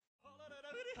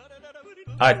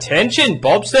Attention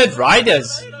bobsled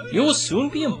riders! You will soon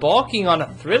be embarking on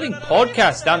a thrilling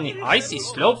podcast down the icy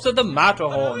slopes of the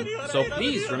Matterhorn. So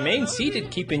please remain seated,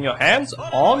 keeping your hands,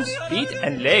 arms, feet,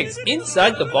 and legs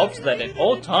inside the bobsled at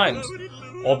all times.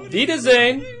 Auf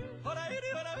Wiedersehen!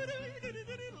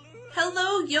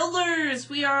 Hello, Yodelers!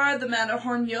 We are the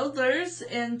Matterhorn Yodelers,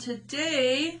 and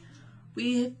today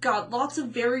we got lots of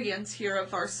variants here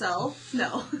of ourselves.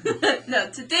 No. No,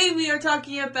 today we are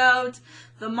talking about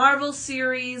the Marvel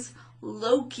series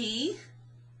Loki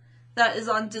that is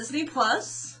on Disney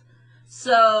Plus.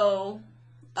 So,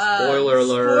 Spoiler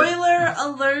alert. Spoiler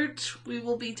alert. We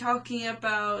will be talking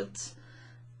about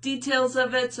details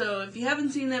of it, so if you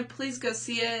haven't seen it, please go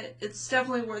see it. It's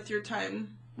definitely worth your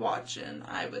time watching,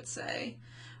 I would say.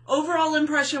 Overall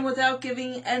impression without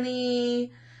giving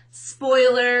any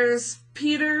spoilers,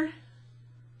 Peter?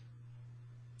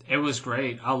 It was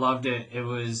great. I loved it. It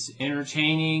was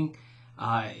entertaining.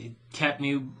 It kept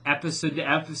me episode to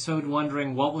episode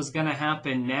wondering what was going to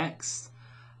happen next.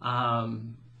 I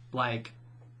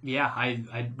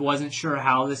wasn't sure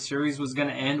how the series was going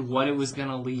to end, what it was going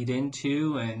to lead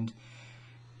into, and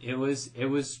it was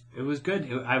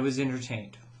good. I was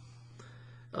entertained.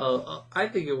 I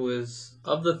think it was,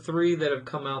 of the three that have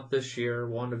come out this year,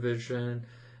 WandaVision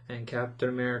and Captain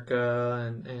America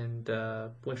and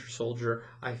Winter Soldier,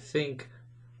 I think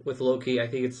with Loki, I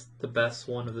think it's the best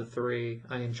one of the three.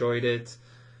 I enjoyed it,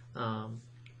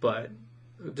 but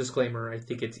disclaimer, I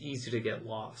think it's easy to get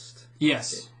lost.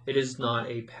 Yes. It is not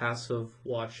a passive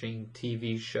watching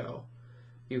TV show.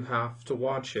 You have to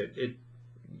watch it.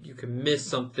 You can miss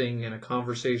something in a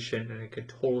conversation and it could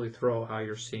totally throw how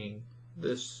you're seeing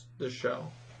this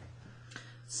show.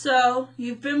 So,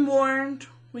 you've been warned.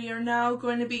 We are now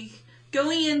going to be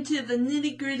going into the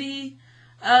nitty-gritty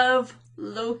of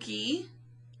Loki.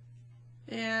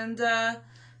 And,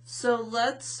 so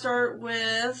let's start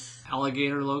with...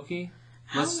 Alligator Loki?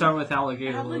 Let's start with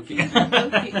Alligator Loki.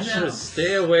 Loki. No. Just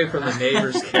stay away from the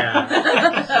neighbor's cat.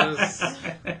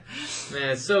 Man,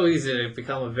 it's so easy to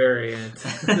become a variant.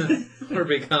 Or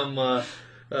become,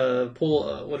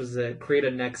 create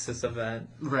a Nexus event.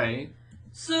 Right.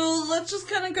 So let's just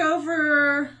kind of go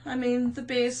over, the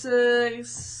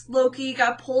basics. Loki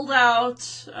got pulled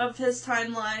out of his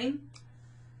timeline.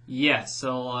 Yes,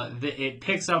 so it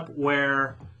picks up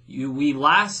where we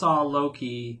last saw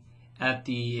Loki at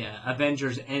the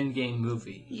Avengers Endgame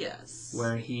movie. Yes.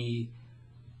 Where he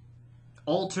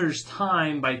alters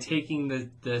time by taking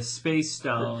the Space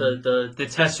Stone, the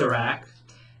Tesseract,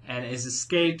 and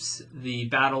escapes the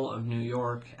Battle of New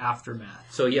York aftermath.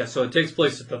 So it takes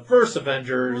place at the first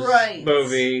Avengers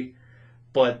movie,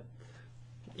 but,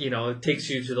 it takes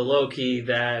you to the Loki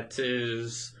that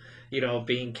is,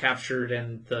 being captured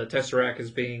and the Tesseract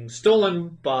is being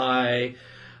stolen by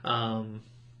Iron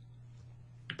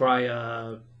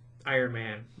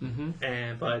Man.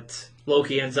 Mm-hmm. But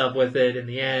Loki ends up with it in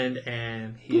the end,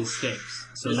 and he escapes.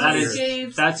 So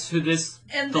that's who the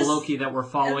Loki that we're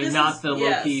following, not the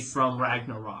Loki from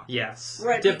Ragnarok. Yes,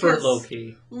 right, different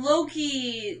Loki.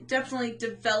 Loki definitely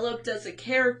developed as a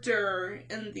character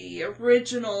in the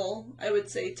original, I would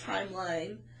say,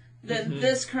 timeline than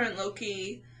this current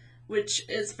Loki, which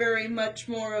is very much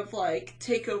more of like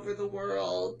take over the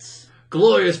world.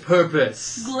 Glorious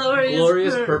purpose.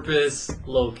 Glorious purpose,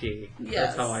 Loki.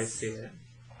 Yes. That's how I see it.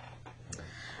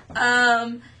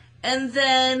 And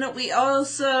then we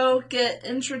also get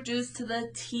introduced to the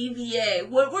TVA.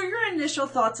 What were your initial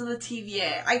thoughts of the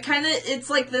TVA? It's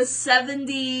like the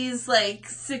 70s,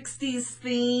 60s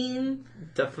theme.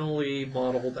 Definitely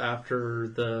modeled after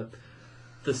the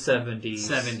 70s.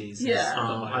 70s. Yeah.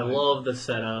 I love the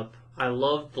setup. I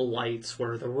love the lights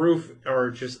where the roof are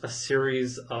just a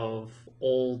series of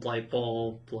old light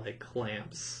bulb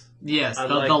lamps. Yes, the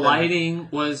lighting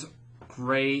was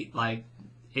great.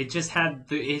 It just had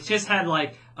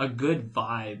a good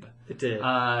vibe. It did.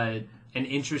 An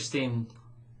interesting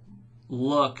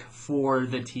look for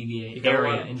the TVA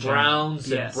area in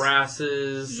browns and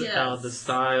brasses. Yes. The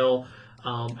style.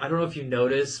 I don't know if you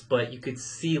noticed, but you could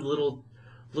see little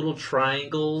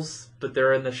triangles, but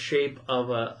they're in the shape of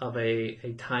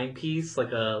a timepiece,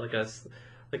 like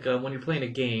when you're playing a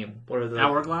game. What are the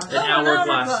hourglass? An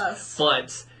hourglass.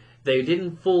 But they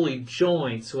didn't fully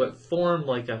join, so it formed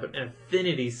like an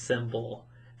infinity symbol.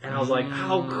 And I was like,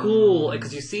 how cool!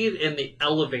 Because you see it in the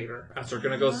elevator as we're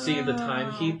gonna go see the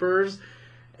timekeepers.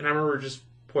 And I remember just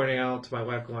pointing out to my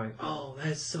wife, going, "Oh,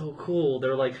 that's so cool!" They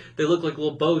look like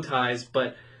little bow ties,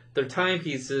 but they're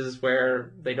timepieces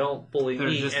where they don't fully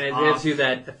meet, and it gives you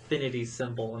that affinity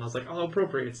symbol. And I was like, oh,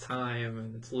 appropriate, it's time,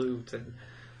 and it's loot. And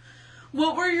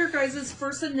What were your guys'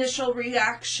 first initial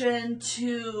reaction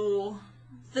to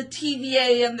the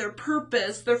TVA and their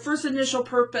purpose? Their first initial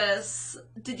purpose.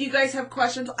 Did you guys have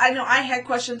questions? I know I had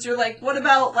questions. You're like, what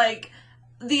about, like,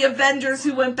 the Avengers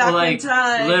who went back in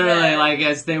time? Literally, like,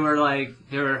 as they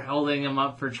were holding him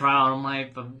up for trial, I'm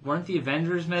like, but weren't the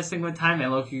Avengers messing with time?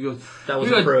 And Loki goes, that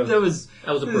was approved. That was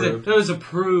approved. That was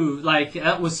approved. Like,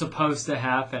 that was supposed to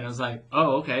happen. I was like,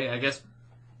 oh, okay, I guess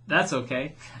that's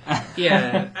okay.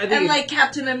 Yeah. I think and, like,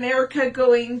 Captain America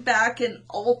going back and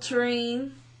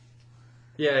altering...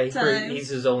 Yeah, he's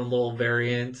his own little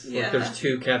variant. Yeah. Like, there's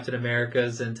 2 Captain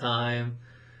Americas in time.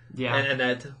 Yeah. And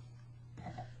that...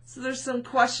 So there's some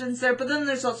questions there, but then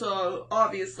there's also,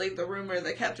 obviously, the rumor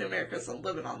that Captain America's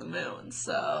living on the moon,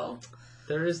 so...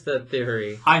 There is that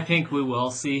theory. I think we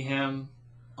will see him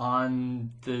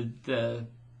on the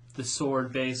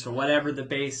sword base, or whatever the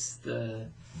base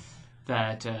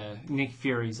that Nick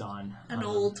Fury's on. An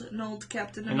old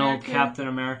Captain America. An old Captain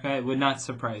America. It would not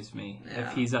surprise me Yeah.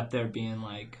 if he's up there being,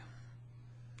 like,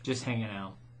 just hanging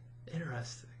out.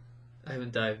 Interesting. I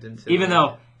haven't dived into Even that.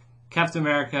 though Captain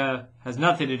America has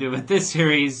nothing to do with this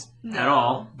series at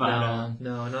all. But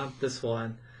no, not this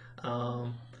one.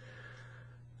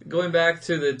 Going back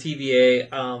to the TVA,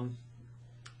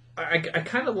 I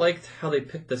kind of liked how they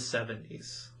picked the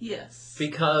 70s. Yes.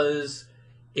 Because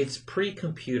it's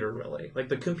pre-computer, really. Like,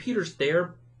 the computer's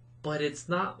there, but it's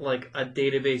not like a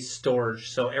database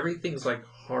storage, so everything's like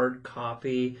hard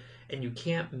copy, and you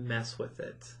can't mess with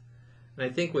it. And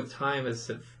I think with time, as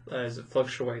it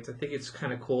fluctuates, I think it's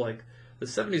kind of cool. Like, the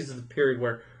 70s is the period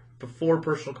where before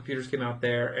personal computers came out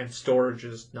there, and storage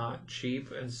is not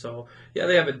cheap, and so, yeah,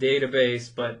 they have a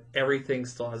database, but everything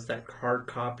still has that hard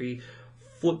copy,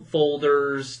 flip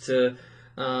folders to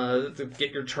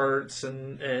get your charts,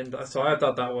 and so I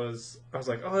thought I was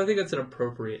like, oh, I think that's an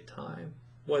appropriate time.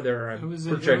 Whether I'm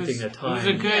projecting a time. It was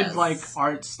a good, like,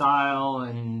 art style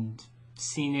and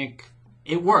scenic.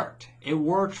 It worked. It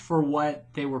worked for what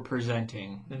they were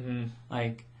presenting. Mm-hmm.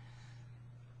 Like,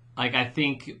 I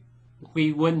think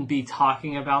we wouldn't be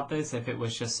talking about this if it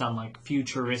was just some, like,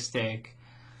 futuristic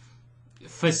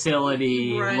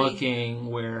facility looking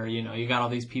where, you know, you got all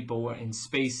these people in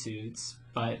spacesuits,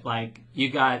 but, like, you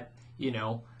got, you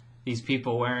know, these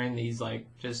people wearing these, like,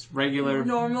 just regular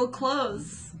normal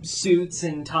clothes, suits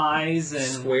and ties and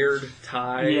squared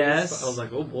ties. Yes. I was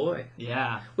like, oh boy.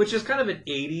 Yeah. Which is kind of an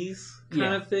 80s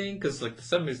kind of thing, because, like, the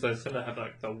 70s they tend to have,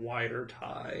 like, the wider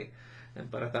tie,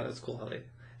 but I thought it was cool how they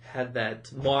had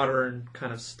that modern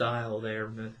kind of style there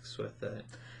mixed with it.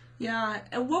 Yeah,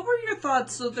 and what were your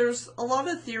thoughts? So there's a lot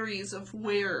of theories of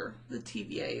where the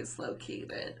TVA is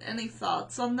located. Any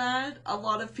thoughts on that? A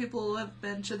lot of people have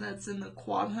mentioned that's in the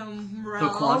quantum realm.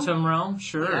 The quantum realm,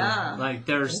 sure. Yeah. Like,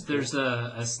 there's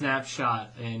a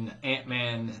snapshot in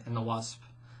Ant-Man and the Wasp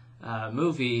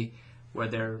movie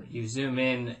where you zoom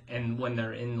in, and when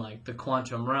they're in, like, the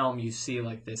quantum realm, you see,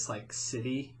 like, this, like,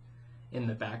 city in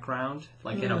the background,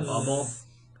 like, in a bubble.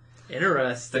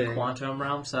 Interesting. The quantum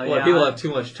realm. So well, yeah, people have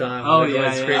too much time. Oh, They're yeah,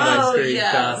 going screen yeah. by screen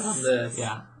yes. shots on this.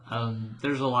 Yeah.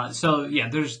 There's a lot. So yeah,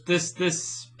 there's this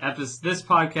podcast.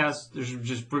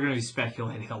 We're going to be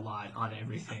speculating a lot on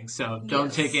everything. So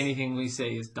don't take anything we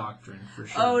say as doctrine for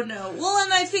sure. Oh no. Well,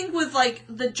 and I think with, like,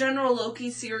 the general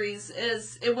Loki series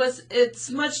it's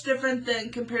much different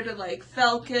than compared to, like,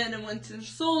 Falcon and Winter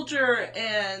Soldier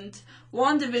and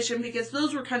WandaVision, because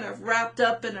those were kind of wrapped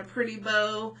up in a pretty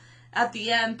bow at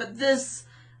the end, but this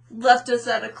left us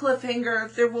at a cliffhanger.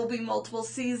 There will be multiple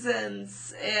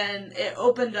seasons, and it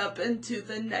opened up into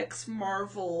the next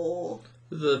Marvel.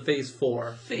 The Phase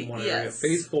 4. Yes.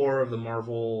 Phase 4 of the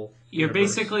Marvel You're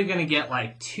universe. basically going to get,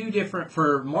 like, two different...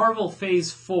 For Marvel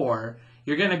Phase 4,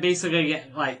 you're going to basically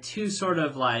get, like, two sort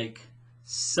of, like,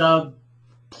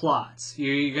 subplots.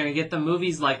 You're going to get the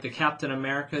movies like the Captain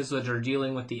Americas, which are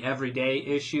dealing with the everyday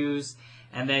issues,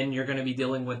 and then you're going to be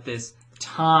dealing with this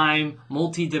time,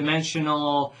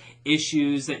 multi-dimensional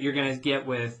issues that you're going to get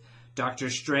with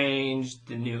Doctor Strange,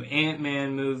 the new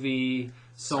Ant-Man movie,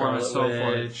 so on and so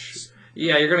forth.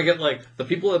 Yeah, you're going to get, like, the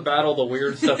people that battle the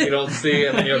weird stuff you don't see,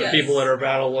 and then you have the people that are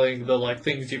battling the, like,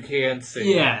 things you can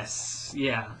see. Yes,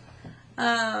 yeah.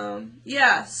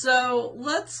 Yeah, so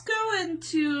let's go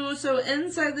into... So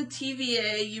inside the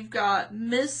TVA, you've got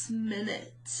Miss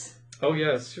Minute. Oh,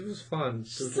 yes, she was fun.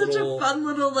 She's such a fun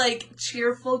little, like,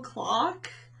 cheerful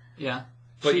clock. Yeah.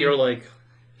 But you're like...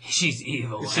 She's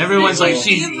evil. Everyone's like,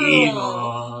 she's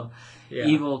evil. Yeah.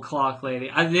 Evil clock lady.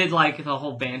 I did like the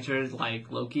whole banter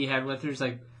like Loki had with her. It's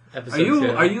like, Episode are you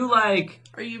 2. are you like,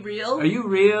 Are you real? are you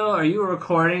real? Are you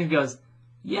recording? He goes,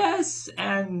 yes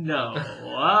and no.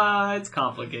 It's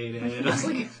complicated. It's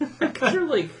like, because you're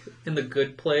like, in the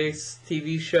Good Place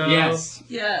TV show? Yes.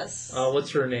 Yes.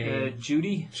 What's her name?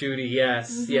 Judy? Judy,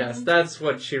 yes. Mm-hmm. Yes, that's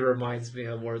what she reminds me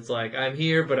of, where it's like, I'm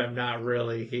here, but I'm not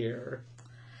really here.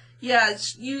 Yeah,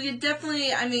 you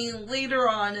definitely, I mean, later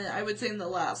on, I would say in the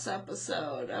last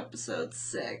episode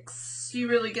 6, you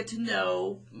really get to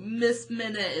know Miss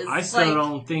Minute is I still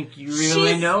don't think you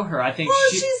really know her. I think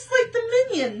she's like the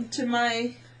minion to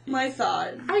my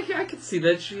thought. I can see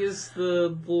that she is the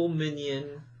little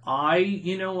minion.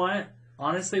 You know what?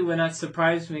 Honestly, would not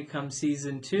surprise me come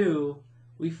season 2,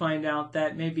 we find out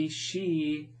that maybe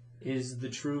she is the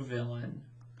true villain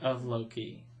of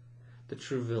Loki. The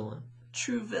true villain.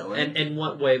 True villain. And in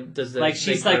what way does that like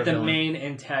she's make her like the villain? main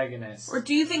antagonist? Or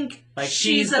do you think like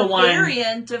she's the a one...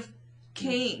 variant of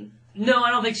Kang? No, I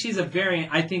don't think she's a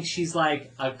variant. I think she's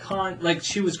like like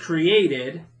she was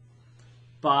created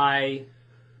by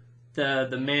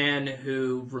the man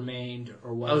who remained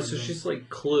or whatever. Oh, so she's like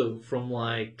Clue from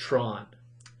like Tron.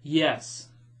 Yes.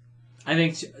 I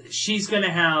think she's going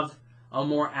to have a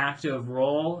more active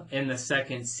role in the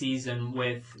second season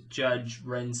with Judge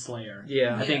Renslayer.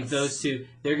 Yeah. I think those two,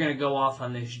 they're going to go off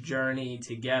on this journey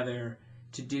together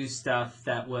to do stuff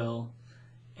that will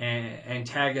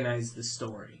antagonize the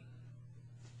story.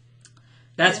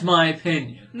 That's my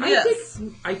opinion. Yes.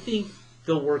 I think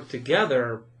they'll work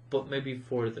together, but maybe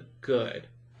for the good.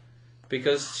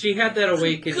 Because she had that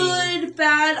awakening. Good,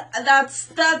 bad, that's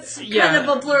kind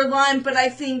of a blurred line, but I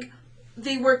think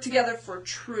they work together for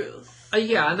truth.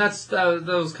 Yeah, and that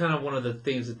was kind of one of the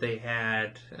themes that they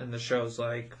had in the shows.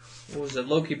 Like, what was it?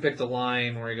 Loki picked a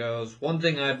line where he goes, "One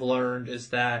thing I've learned is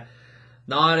that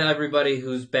not everybody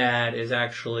who's bad is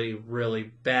actually really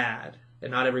bad.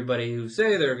 And not everybody who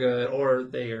say they're good or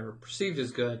they are perceived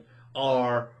as good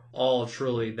are all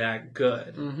truly that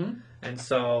good." Mm-hmm. And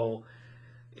so,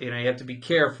 you have to be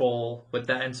careful with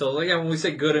that. And so, when we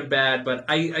say good and bad, but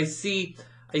I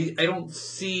don't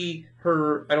see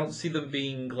them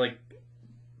being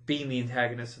the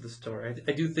antagonist of the story.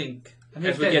 I do think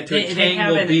as we get to it,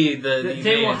 Kang will be the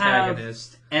main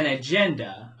antagonist. An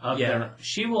agenda of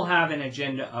she will have an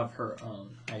agenda of her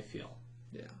own, I feel.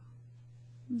 Yeah.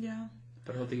 Yeah.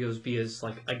 But I don't think it would be as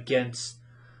against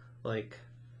our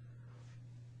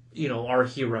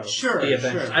heroes. Sure, the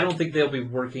Avengers. sure. I don't think they'll be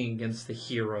working against the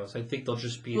heroes. I think they'll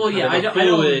just be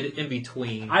fluid in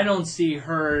between. I don't see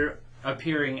her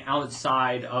appearing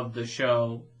outside of the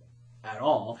show at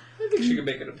all. I think she could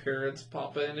make an appearance,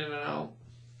 pop in and out.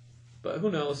 But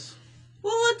who knows?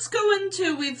 Well, let's go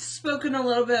into, we've spoken a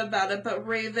little bit about it, but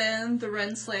Raven, the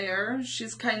Renslayer,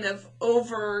 she's kind of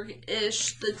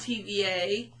over-ish the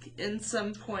TVA in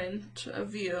some point of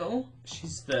view.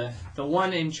 She's the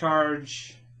one in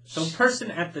charge, the person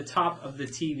at the top of the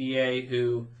TVA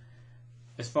who,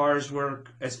 as far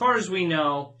as we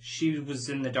know, she was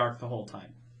in the dark the whole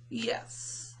time.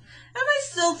 Yes. And I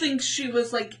still think she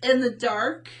was, in the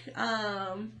dark.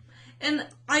 And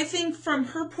I think from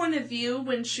her point of view,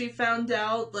 when she found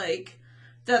out,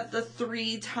 that the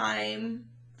 3-time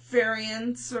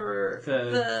variants or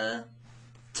the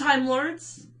Time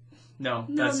Lords... No,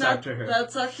 that's Doctor Who.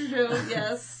 That's Doctor Who,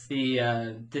 yes.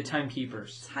 The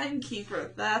Timekeepers.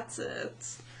 Timekeeper, that's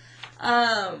it.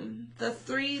 The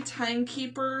 3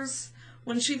 Timekeepers,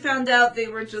 when she found out they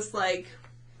were just,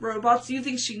 robots, do you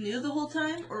think she knew the whole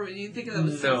time? Or do you think that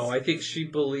was... No, I think she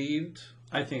believed...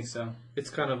 I think so. It's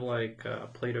kind of like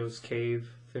Plato's cave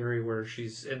theory where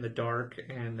she's in the dark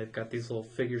and they've got these little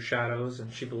figure shadows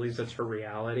and she believes that's her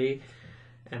reality.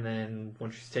 And then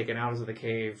when she's taken out of the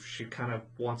cave, she kind of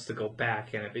wants to go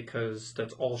back in it because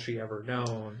that's all she ever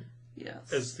known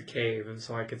is the cave. And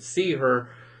so I could see her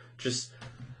just...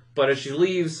 But as she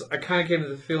leaves, I kind of came to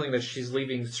the feeling that she's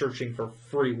leaving searching for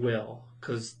free will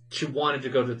because she wanted to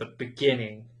go to the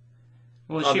beginning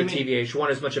of the TVA. She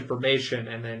wanted as much information,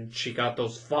 and then she got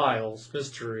those files,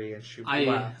 mystery, and she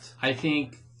left. I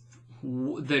think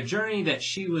the journey that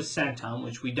she was sent on,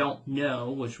 which we don't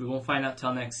know, which we won't find out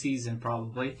till next season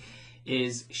probably,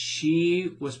 is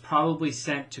she was probably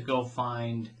sent to go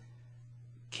find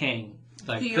Kang.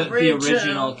 The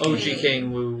original Kang. OG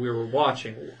Kang we were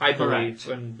watching, I believe,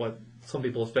 and what some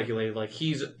people have speculated,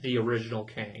 he's the original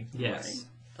Kang. Yes. Right.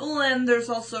 Well, and there's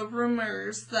also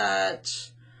rumors that...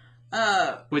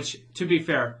 Which, to be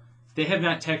fair, they have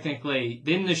not technically...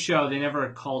 In the show, they never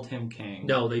called him Kang.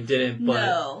 No, they didn't, but...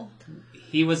 No.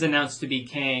 He was announced to be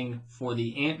Kang for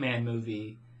the Ant-Man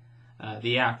movie.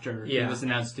 The actor. Yeah. He was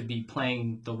announced to be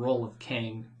playing the role of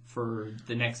Kang for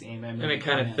the next Ant-Man movie. And it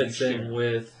kind of fits in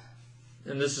with...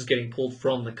 And this is getting pulled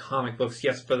from the comic books,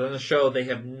 yes, but in the show, they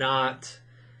have not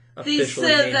They officially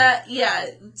said named. that,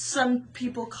 some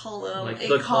people call him Like a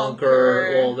the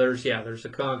conqueror. Well, there's a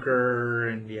Conqueror,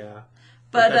 and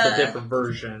but that's a different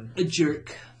version. A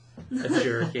jerk. A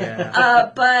jerk,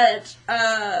 yeah. But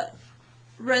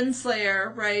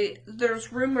Renslayer, right?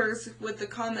 There's rumors with the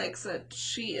comics that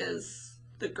she is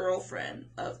the girlfriend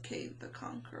of Kate the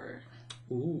Conqueror.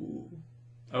 Ooh.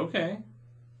 Okay.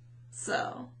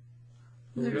 So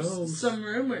Who there's knows? some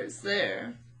rumors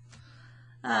there.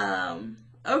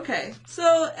 Okay.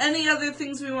 So any other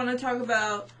things we want to talk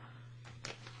about?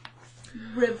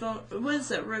 What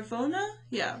is it? Ravonna?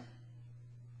 Yeah.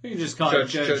 You can just call it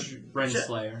Judge Judge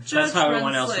Renslayer. Judge That's how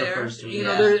everyone else Renslayer. refers to it. You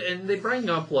Yeah. know, and they bring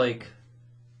up like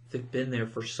they've been there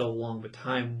for so long, but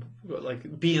time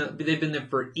they've been there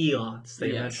for eons.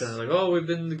 They Yes. mention like, oh, we've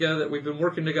been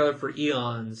working together for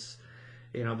eons.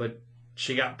 You know, but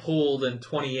she got pulled in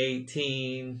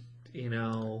 2018. You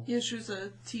know, Yeah, she was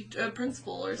a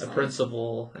principal or a something.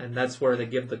 principal, and that's where they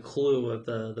give the clue of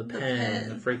the pen,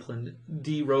 the Franklin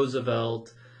D.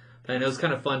 Roosevelt. And it was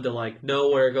kind of fun to like know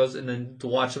where it goes, and then to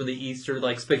watch some of the Easter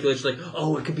like speculation, like,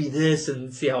 oh, it could be this,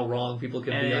 and see how wrong people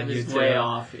can be on And it was YouTube. way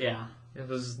off, yeah. It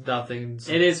was nothing.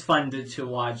 It is fun to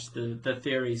watch the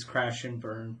theories crash and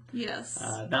burn. Yes.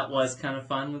 That was kind of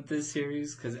fun with this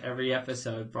series, because every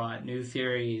episode brought new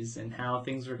theories and how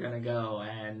things were going to go,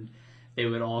 and they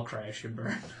would all crash and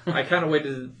burn. I kind of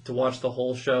waited to watch the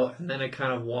whole show, and then I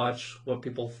kind of watched what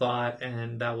people thought,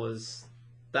 and that was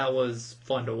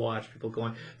fun to watch. People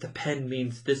going, the pen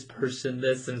means this person,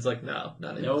 this, and it's like, no,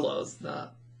 not even close, no.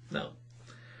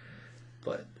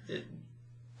 But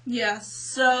Yes,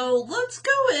 so let's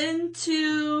go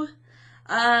into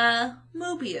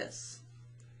Mobius.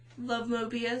 Love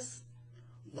Mobius.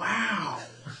 Wow.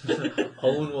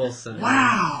 Owen Wilson.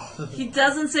 Wow. He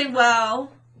doesn't say wow.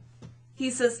 He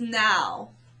says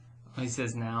now. He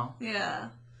says now. Yeah.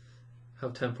 How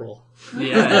temporal.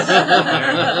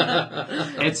 Yeah.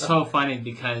 It's so funny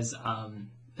because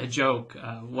a joke,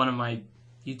 one of my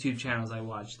YouTube channels I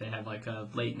watch, they have like a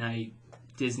late night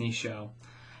Disney show,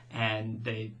 and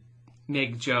they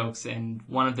make jokes, and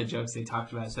one of the jokes they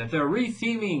talked about is that they're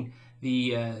retheming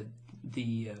the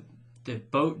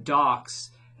boat docks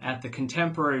at the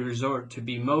Contemporary Resort to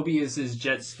be Mobius's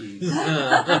jet skis.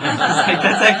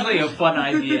 That's actually a fun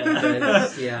idea.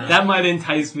 Yeah. That might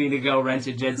entice me to go rent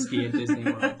a jet ski at Disney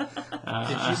World.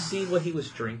 Did you see what he was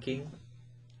drinking?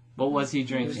 What was he He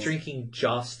drinking? was drinking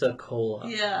Josta Cola.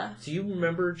 Yeah. Do you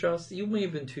remember Josta? You may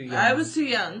have been too young. I was too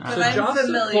young, but So I'm Josta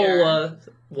familiar. Cola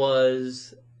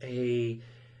was a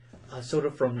soda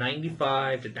from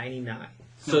 95 to 99.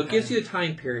 So it Okay. gives you a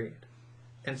time period.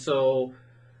 And so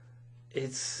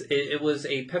it was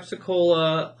a Pepsi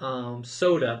Cola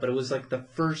soda, but it was like the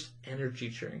first energy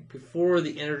drink before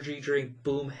the energy drink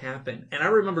boom happened. And I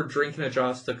remember drinking a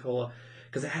Josta Cola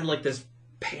because it had like this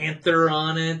panther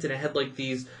on it, and it had like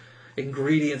these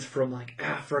ingredients from like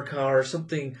Africa or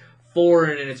something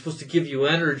foreign, and it's supposed to give you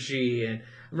energy. And I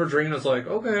remember drinking it, I was like,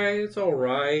 okay, it's all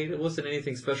right. It wasn't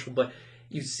anything special, but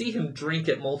you see him drink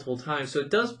it multiple times, so it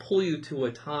does pull you to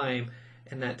a time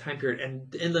in that time period.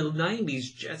 And in the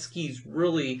 90s, jet skis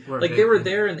really, like they were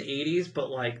there in the 80s, but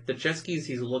like the jet skis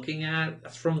he's looking at,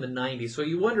 that's from the 90s. So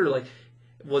you wonder, like,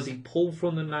 was he pulled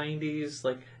from the 90s?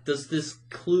 Like, does this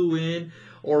clue in?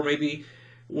 Or maybe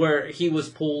where he was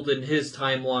pulled in his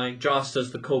timeline, Joss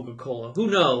does the Coca-Cola. Who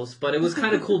knows? But it was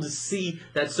kind of cool to see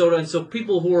that soda. And so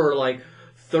people who are like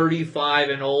 35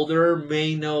 and older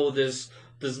may know this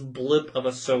blip of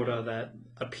a soda that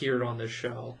appeared on this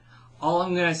show. All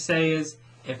I'm going to say is,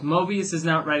 if Mobius is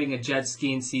not writing a jet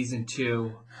ski in season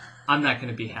 2, I'm not going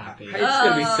to be happy. It's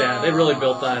going to be sad. They really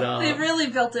built that up. They really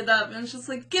built it up, and it's just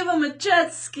like, give him a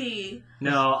jet ski.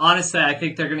 No, honestly, I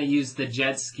think they're going to use the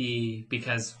jet ski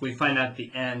because we find out at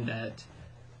the end that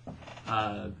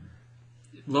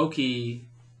Loki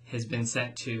has been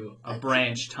sent to a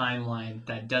branch timeline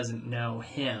that doesn't know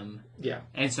him. Yeah.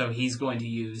 And so he's going to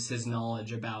use his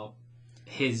knowledge about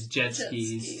his jet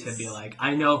skis to skis. be like,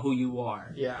 I know who you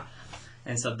are. Yeah.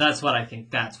 And so that's what I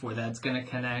think that's where that's going to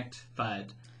connect. But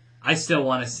I still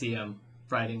want to see him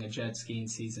riding a jet ski in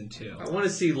season 2. I want to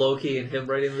see Loki and him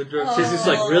writing the jokes. He's just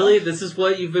like, really? This is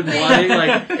what you've been wanting?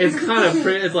 Like, it's kind of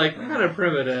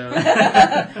primitive.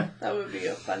 That would be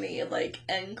a funny, like,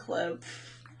 end clip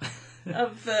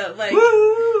of the, like,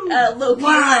 Loki,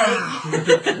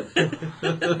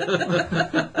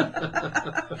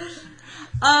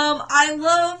 I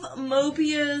love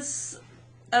Mobius'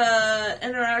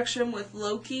 interaction with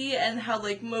Loki and how,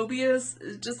 like,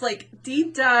 Mobius just, like,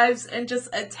 deep dives and just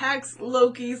attacks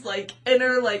Loki's, like,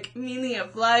 inner, like, meaning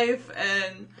of life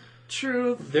and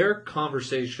Truth. Their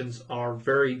conversations are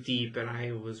very deep, and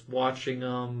I was watching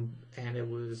them, and it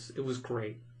was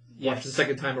great. Yes. Watching the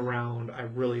second time around, I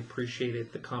really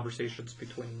appreciated the conversations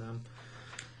between them.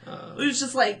 It was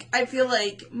just like, I feel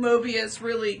like Mobius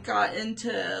really got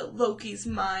into Loki's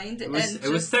mind. It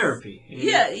was therapy.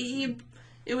 Yeah,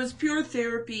 it was pure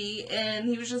therapy, and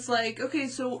he was just like, okay,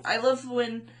 so I love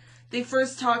when they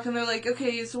first talk and they're like,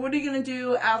 okay, so what are you going to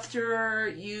do after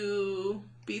you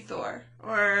beat Thor?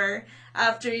 Or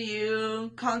after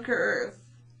you conquer Earth?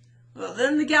 Well,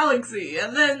 then the galaxy,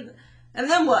 and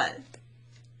then what?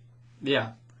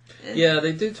 Yeah. Yeah,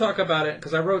 they did talk about it,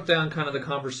 because I wrote down kind of the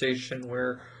conversation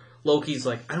where Loki's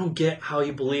like, I don't get how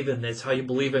you believe in this, how you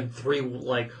believe in 3,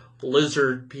 like,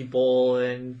 lizard people,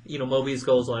 and, you know, Mobius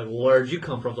goes like, well, where'd you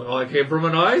come from? Like, oh, I came from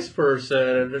an ice person,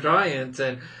 and a giant,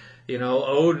 and, you know,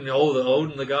 Odin,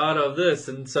 Odin, the god of this,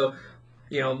 and so,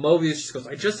 you know, Mobius just goes,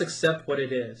 I just accept what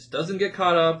it is. Doesn't get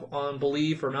caught up on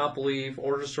belief or not belief.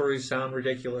 Origin stories sound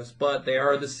ridiculous, but they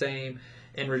are the same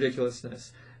in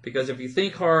ridiculousness. Because if you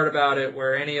think hard about it,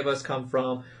 where any of us come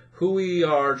from, who we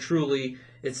are truly,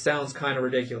 it sounds kind of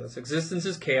ridiculous. Existence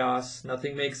is chaos.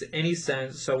 Nothing makes any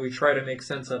sense, so we try to make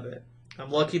sense of it.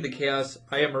 I'm lucky the chaos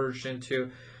I emerged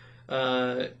into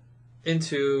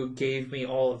gave me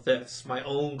all of this, my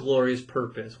own glorious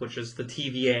purpose, which is the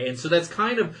TVA. And so that's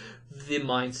kind of the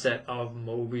mindset of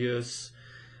Mobius,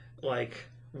 like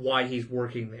why he's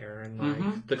working there, and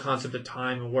like the concept of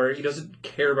time, and where he doesn't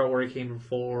care about where he came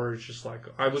before. It's just like,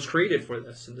 I was created for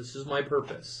this, and this is my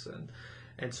purpose.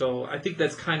 And so I think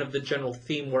that's kind of the general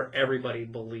theme where everybody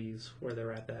believes where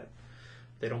they're at, that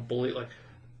they don't believe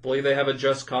they have a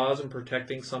just cause in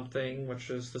protecting something, which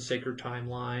is the sacred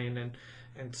timeline,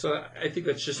 and so I think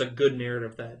that's just a good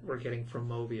narrative that we're getting from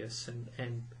Mobius,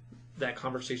 and that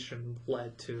conversation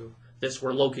led to this,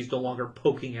 where Loki's no longer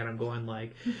poking at him, going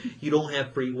like, you don't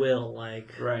have free will,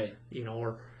 like, right, you know,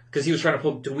 or because he was trying to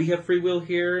poke, do we have free will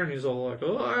here? And he's all like,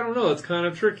 oh, I don't know, it's kind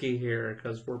of tricky here,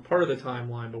 because we're part of the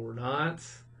timeline, but we're not.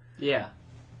 Yeah.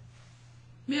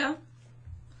 Yeah.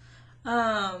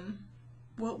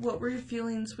 What were your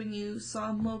feelings when you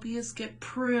saw Mobius get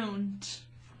pruned?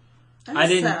 I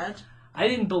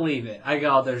didn't believe it. I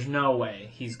go, there's no way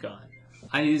he's gone.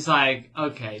 I was like,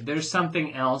 okay, there's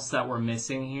something else that we're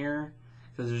missing here,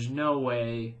 because there's no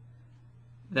way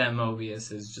that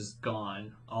Mobius is just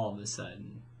gone all of a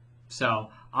sudden. So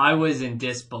I was in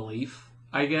disbelief,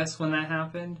 I guess, when that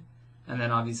happened. And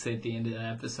then obviously at the end of the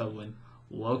episode when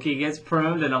Loki gets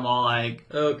pruned, and I'm all like,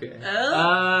 okay.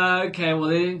 Okay, well,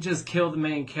 they didn't just kill the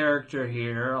main character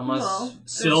here, unless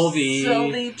Sylvie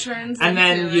turns and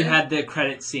then into you it. had the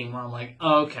credit scene where I'm like,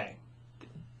 okay,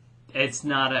 it's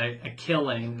not a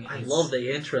killing. I love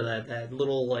the intro, that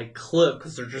little like clip,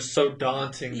 because they're just so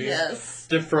daunting. These Yes.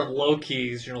 different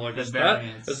Lokis, you know, like, The is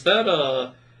variants.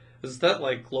 that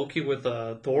like Loki with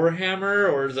a Thor hammer,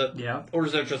 or is that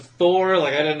just Thor?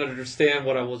 Like, I didn't understand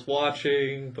what I was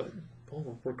watching, but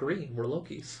we're green, we're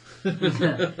Lokis.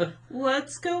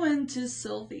 Let's go into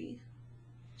Sylvie.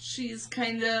 She's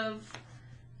kind of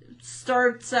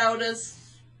starts out as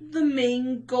the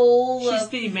main goal. She's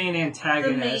the main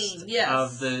antagonist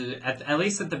of the, at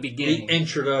least at the beginning. The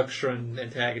introduction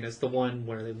antagonist, the one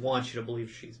where they want you to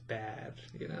believe she's bad,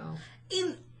 you know?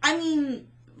 I mean,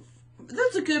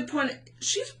 that's a good point.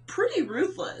 She's pretty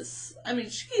ruthless. I mean,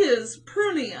 she is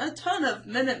pruning a ton of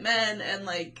Minutemen and,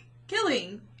 like,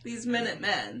 killing these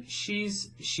Minutemen.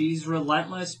 She's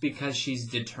relentless because she's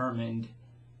determined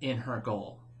in her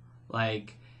goal.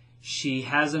 Like, she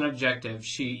has an objective.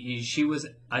 She was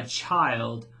a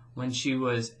child when she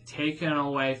was taken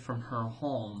away from her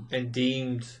home and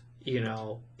deemed, you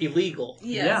know, illegal.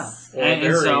 Yes. Yeah.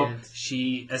 And so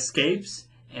she escapes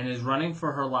and is running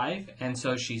for her life, and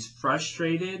so she's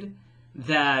frustrated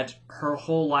that her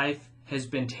whole life has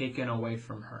been taken away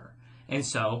from her. And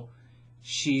so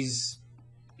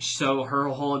her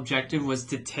whole objective was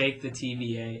to take the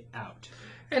TVA out.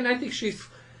 And I think she's,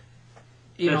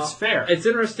 that's fair. It's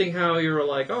interesting how you were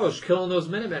like, oh, she's killing those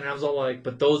Minutemen. And I was all like,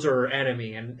 but those are her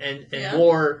enemy. And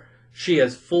more, she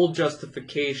has full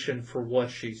justification for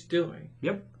what she's doing.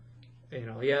 Yep. You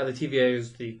know, yeah, the TVA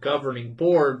is the governing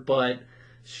board, but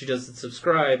she doesn't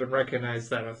subscribe and recognize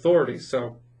that authority.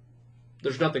 So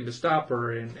there's nothing to stop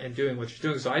her in doing what she's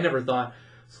doing. So I never thought,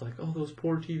 it's like, oh, those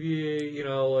poor TVA, you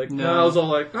know, like, no. I was all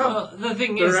like, oh, well, the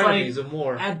thing they're is, enemies like, and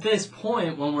more. At this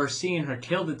point, when we're seeing her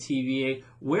kill the TVA,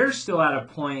 we're still at a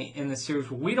point in the series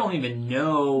where we don't even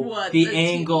know what the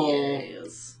angle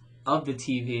is. Of the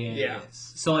TVA yeah.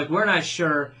 is. So, like, we're not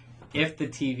sure if the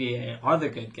TVA are the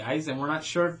good guys, and we're not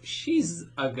sure if she's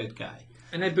a good guy.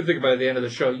 And I think by the end of the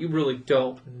show, you really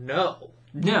don't know.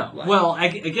 No. Like, Well,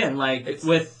 again, like it's-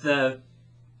 with the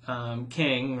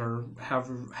king, or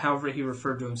however he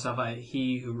referred to himself,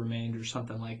 he who remained, or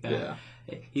something like that. Yeah.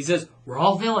 He says, "We're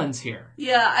all villains here."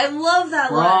 Yeah, I love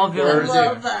that We're line. all I villains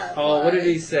love here. that. Oh, what did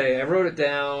he line. say? I wrote it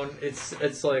down.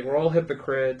 It's like we're all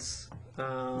hypocrites.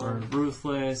 We're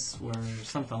ruthless. We're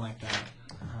something like that.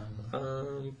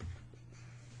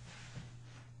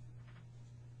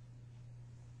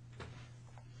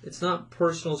 It's not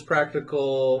personal, it's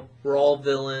practical. We're all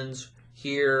villains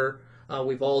here.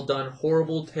 We've all done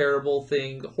horrible, terrible,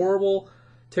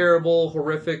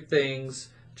 horrific things.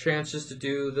 Chances to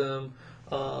do them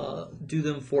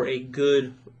for a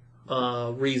good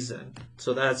reason.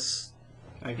 So that's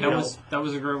Like You know. that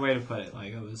was a great way to put it.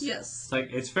 Like it was. Yes. It's like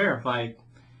it's fair. Like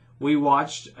we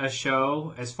watched a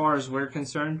show, as far as we're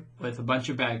concerned, with a bunch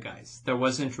of bad guys. There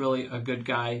wasn't really a good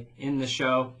guy in the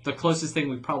show. The closest thing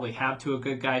we probably have to a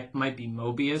good guy might be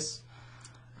Mobius.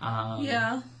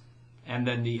 Yeah. And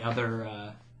then the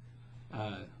other,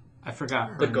 I forgot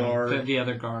her The name. guard. The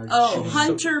other guard. Oh, She was-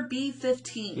 Hunter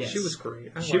B-15. Yes. She was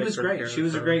great. She was great. She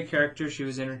was a great character. She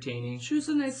was entertaining. She was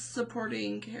a nice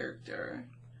supporting character.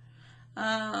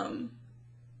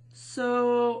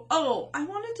 So, I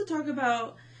wanted to talk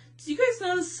about, do you guys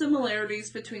notice similarities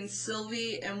between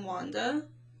Sylvie and Wanda?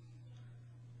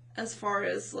 As far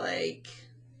as, like,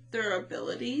 their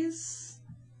abilities?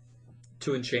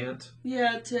 To enchant.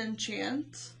 Yeah, to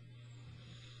enchant.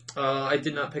 I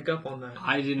did not pick up on that.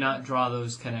 I did not draw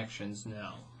those connections,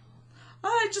 no.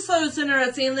 I just thought it was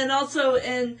interesting. And then also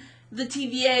in the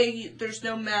TVA, there's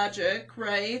no magic,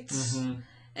 right? Mm-hmm.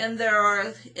 And there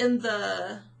are, in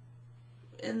the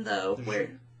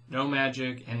where... No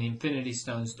magic, and the Infinity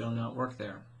Stones do not work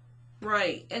there.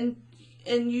 Right, and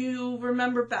you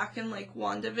remember back in, like,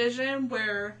 WandaVision,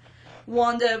 where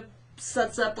Wanda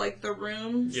sets up, like, the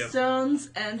rune Yep. stones,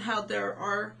 and how there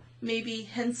are maybe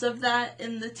hints of that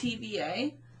in the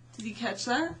TVA? Did you catch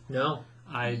that? No.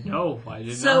 I did not.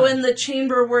 So in the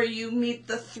chamber where you meet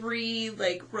the three,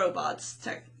 like, robots,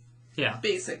 Yeah.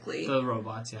 basically, The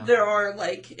robots, yeah. there are,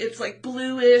 like, it's, like,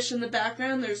 bluish in the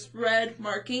background, there's red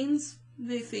markings.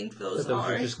 They think those Those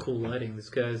are. were just cool lighting.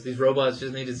 These robots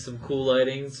just needed some cool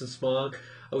lighting, some smog.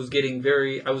 I was getting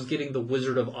the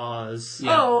Wizard of Oz.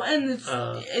 Yeah. Oh, and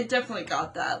it definitely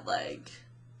got that, like...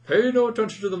 Pay no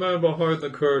attention to the man behind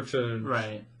the curtain.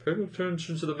 Right. Pay no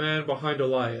attention to the man behind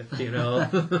Goliath, you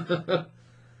know?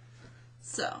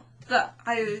 So,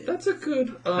 That's a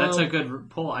good... That's a good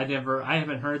pull. I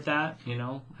haven't heard that,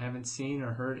 I haven't seen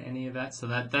or heard any of that, so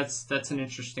that's an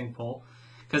interesting pull.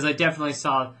 Because I definitely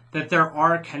saw that there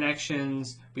are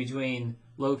connections between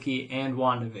Loki and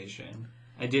WandaVision.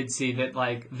 I did see that,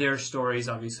 like, their stories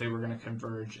obviously were going to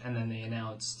converge, and then they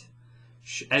announced,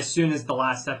 as soon as the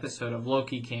last episode of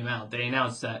Loki came out, they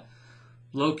announced that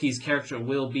Loki's character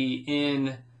will be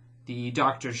in the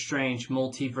Doctor Strange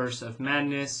Multiverse of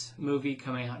Madness movie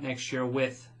coming out next year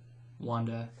with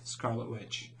Wanda, Scarlet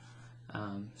Witch.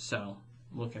 So,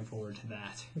 looking forward to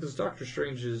that. Because Doctor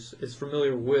Strange is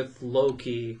familiar with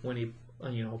Loki when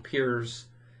he appears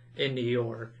in New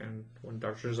York, and when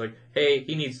Doctor Strange is like, hey,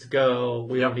 he needs to go,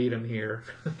 we don't need him here.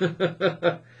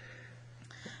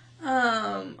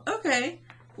 okay.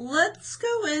 Let's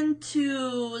go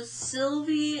into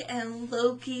Sylvie and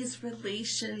Loki's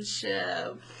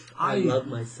relationship. I love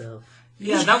myself.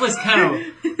 Yeah, that was kind of,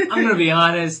 I'm going to be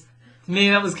honest, to me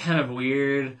that was kind of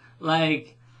weird.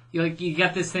 Like, you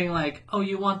got this thing like, oh,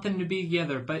 you want them to be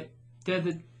together, but they're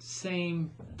the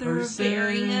same They're person.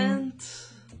 variant.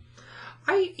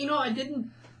 I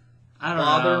didn't I don't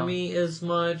bother know. me as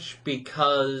much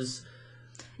because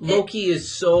Loki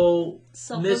is so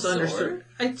misunderstood.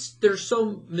 They're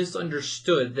so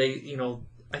misunderstood.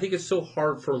 I think it's so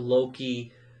hard for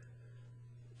Loki.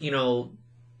 I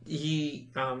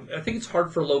think it's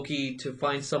hard for Loki to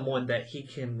find someone that he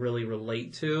can really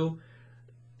relate to,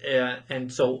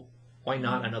 and so why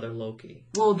not another Loki?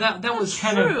 Well, that was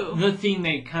kind true. of the theme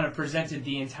they kind of presented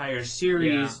the entire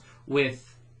series with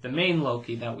the main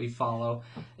Loki that we follow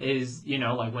is,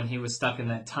 like when he was stuck in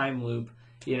that time loop,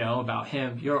 about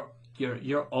him, you're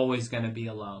always going to be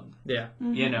alone, Yeah.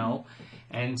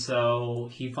 And so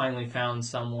he finally found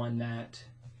someone that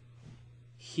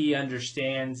he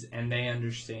understands and they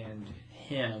understand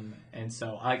him. And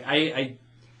so I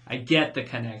get the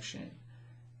connection.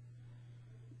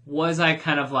 Was I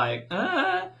kind of like,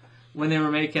 when they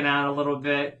were making out a little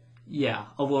bit? Yeah,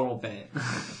 a little bit.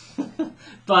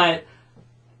 But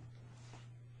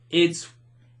it's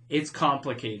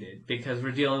complicated because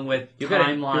we're dealing with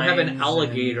timelines. You have an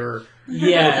alligator.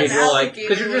 Yes. You're like, Alligator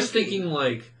because you're just Loki. thinking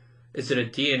like, Is it a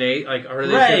DNA? Like, are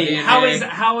they Right. DNA?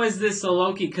 How is this a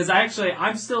Loki? Because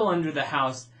I'm still under the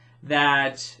house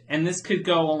that, and this could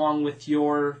go along with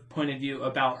your point of view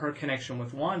about her connection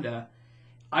with Wanda.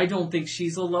 I don't think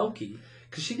she's a Loki.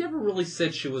 Because she never really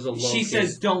said she was a Loki. She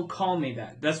says, "Don't call me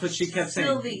that." That's what she kept saying.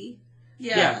 Sylvie.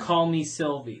 Yeah, call me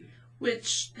Sylvie.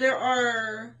 Which there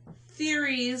are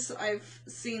theories I've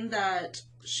seen that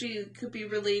she could be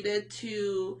related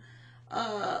to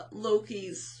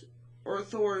Loki's or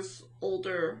Thor's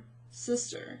older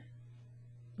sister.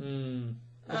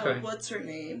 Okay. What's her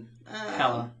name?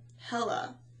 Hela.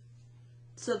 Hela.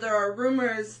 So there are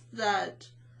rumors that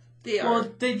they are...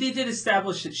 Well, they did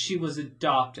establish that she was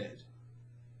adopted.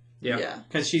 Yeah.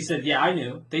 Because she said, "Yeah, I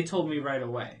knew. They told me right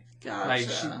away."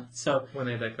 Gotcha. When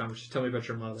they had that conversation, tell me about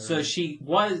your mother. So she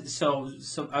was. So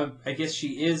I guess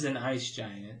she is an ice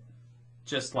giant,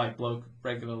 just like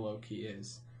regular Loki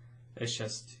is. It's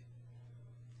just,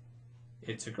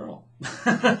 it's a girl.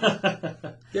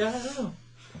 Yeah, I know.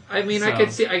 I mean, I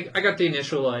could see. I got the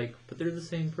initial but they're the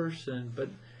same person. But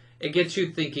it gets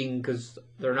you thinking because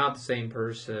they're not the same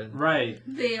person. Right.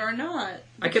 They are not.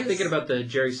 I kept thinking about the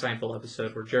Jerry Seinfeld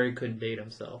episode where Jerry couldn't date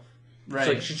himself. Right.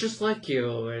 It's like, she's just like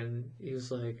you. And he was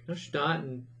like, no, she's not.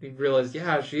 And he realized,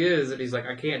 yeah, she is. And he's like,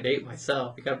 I can't date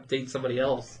myself. You got to date somebody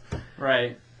else.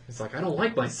 Right. It's like, I don't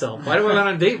like myself. Why do I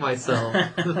want to date myself?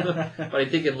 But I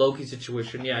think in Loki's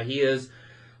situation, yeah, he is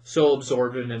so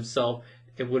absorbed in himself,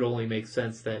 it would only make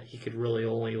sense that he could really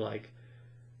only,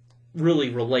 really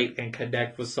relate and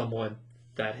connect with someone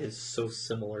that is so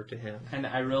similar to him. And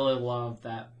I really love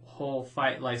that whole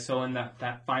fight. So in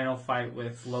that final fight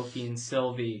with Loki and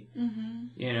Sylvie,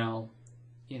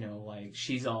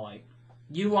 she's all like,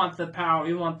 "You want the power,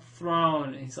 you want the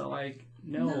throne." And he's all like,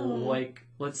 no.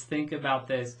 Let's think about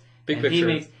this. Big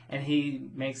picture. He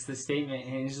makes the statement,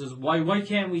 and he says, why are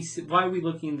we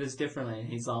looking at this differently? And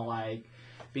he's all like,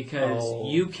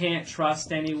 because you can't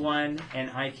trust anyone, and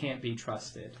I can't be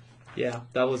trusted. Yeah,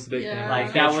 that was the big thing.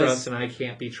 Like, that was, and I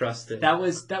can't be trusted. That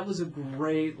was a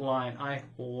great line. I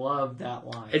love that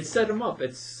line. It set him up.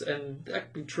 And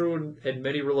that can be true in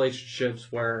many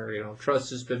relationships where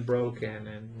trust has been broken,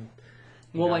 and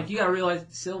you gotta realize,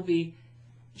 Sylvie,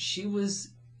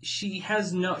 she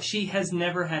has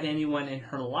never had anyone in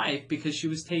her life because she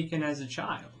was taken as a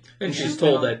child. And she's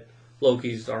told that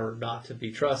Lokis are not to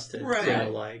be trusted. Right.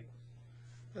 So,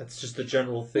 that's just a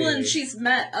general thing. Well, and she's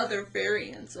met other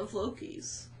variants of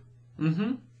Lokis.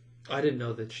 Mm-hmm. I didn't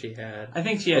know that she had. I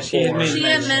think she had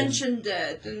mentioned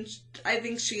it, and I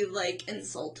think she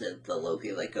insulted the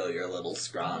Loki, "Oh, you're a little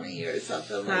scrawny" or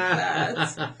something like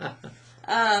that.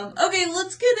 Okay,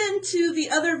 let's get into the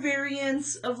other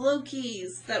variants of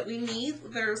Lokis that we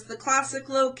meet. There's the classic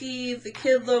Loki, the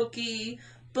kid Loki,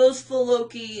 boastful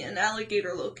Loki, and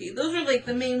alligator Loki. Those are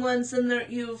the main ones, and there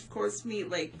you of course meet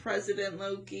President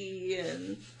Loki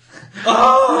and He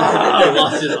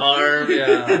lost his arm.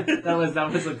 Yeah, that was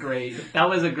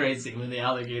a great scene when the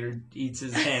alligator eats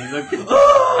his hand.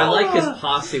 I like his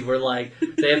posse where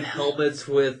they have helmets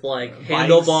with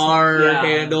handlebar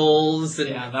handles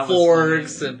and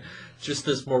forks and just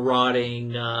this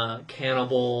marauding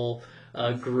cannibal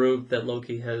group that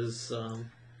Loki has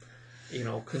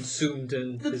consumed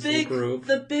in his group.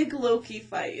 The big Loki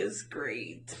fight is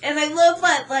great. And I love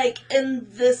that, in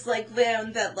this,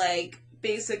 land that,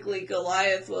 basically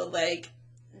Goliath will,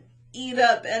 eat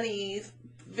up any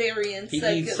variants. He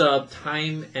eats up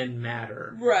time and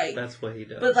matter. Right. That's what he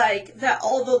does. But, that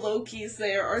all the Lokis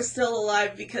there are still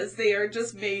alive because they are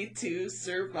just made to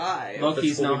survive.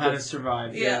 Lokis know how to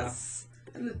survive. Yes.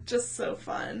 Yeah. And it's just so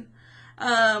fun.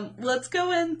 Let's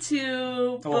go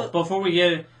into... before we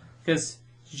get... Because,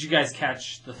 did you guys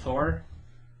catch the Thor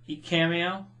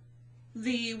cameo?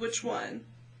 Which one?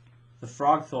 The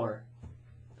Frog Thor.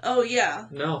 Oh, yeah.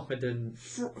 No, I didn't.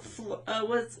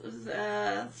 What's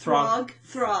Throg?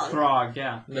 Throg. Throg,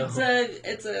 yeah. No.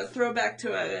 It's a throwback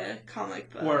to a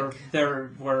comic book.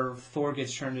 Where Thor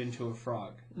gets turned into a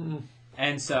frog. Mm.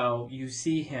 And so, you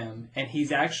see him, and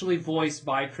he's actually voiced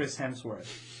by Chris Hemsworth.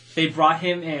 They brought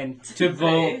him in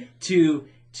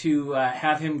to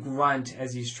have him grunt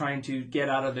as he's trying to get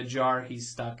out of the jar he's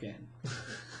stuck in.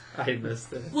 I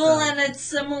missed it. Well, and it's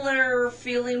similar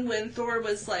feeling when Thor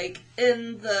was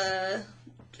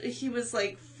he was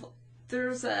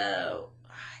there's a,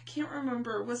 I can't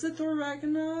remember, was it Thor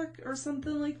Ragnarok or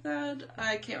something like that?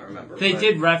 I can't remember. They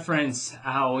did reference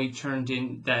how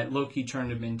that Loki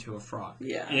turned him into a frog.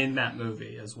 Yeah. In that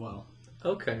movie as well.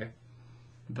 Okay.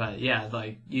 But yeah,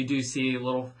 like you do see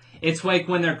little. It's like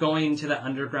when they're going into the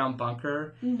underground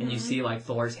bunker, and you see like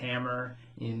Thor's hammer,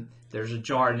 and there's a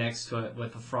jar next to it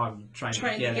with a frog trying to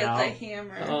get out. the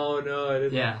hammer. Oh no, I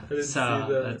didn't. Yeah, I didn't so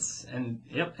see that. that's and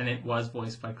it was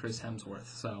voiced by Chris Hemsworth.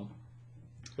 So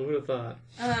Who would have thought?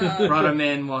 brought him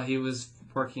in while he was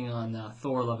working on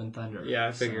Thor: Love and Thunder. Yeah,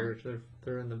 I figured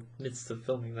they're in the midst of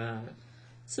filming that.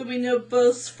 So we know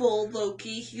boastful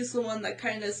Loki. He's the one that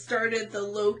kind of started the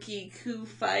Loki coup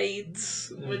fight,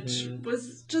 which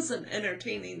was just an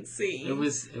entertaining scene. It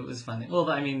was funny. Well,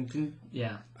 I mean,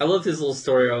 yeah. I loved his little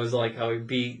story. I was like how he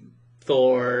beat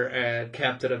Thor and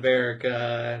Captain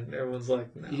America, and everyone's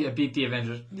like, no. Yeah, beat the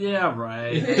Avengers. Yeah,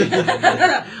 right.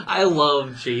 I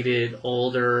love jaded,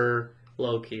 older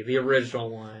Loki, the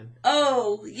original one.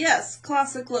 Oh, yes,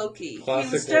 classic Loki. Classic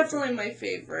he was Loki. definitely my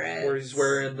favorite. Where he's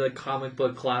wearing the comic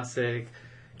book classic.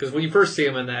 Because when you first see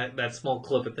him in that small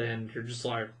clip at the end, you're just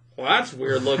like, well, that's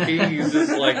weird looking. He's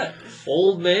just like,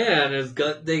 old man, his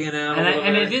gut digging out.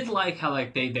 And I did like how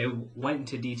like they went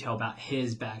into detail about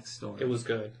his backstory. It was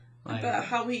good. Like, About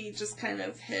how he just kind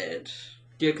of hid.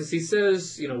 Yeah, because he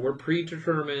says, we're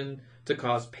predetermined to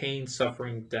cause pain,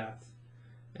 suffering, death.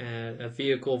 And a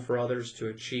vehicle for others to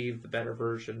achieve the better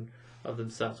version of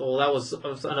themselves. Well, that was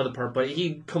another part, but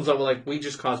he comes up with like, we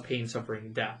just cause pain, suffering,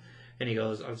 and death. And he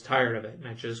goes, I was tired of it, and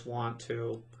I just left,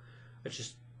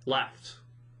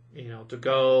 to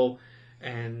go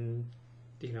and,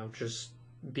 just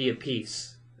be at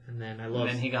peace. And then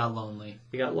he got lonely.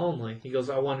 He got lonely. He goes,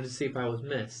 I wanted to see if I was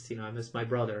missed. I missed my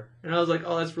brother. And I was like,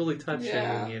 oh, that's really touching,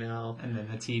 Yeah. And then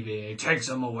the TVA takes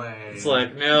him away. it's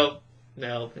like, no.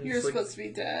 And You're supposed to be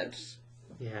dead.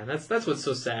 Yeah, and that's what's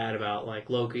so sad about like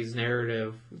Loki's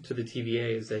narrative to the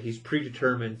TVA is that he's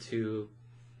predetermined to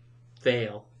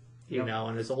fail,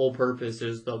 and his whole purpose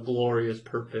is the glorious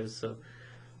purpose of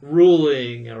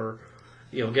ruling or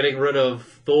getting rid of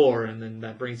Thor, and then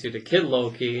that brings you to Kid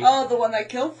Loki. Oh, the one that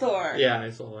killed Thor. Yeah,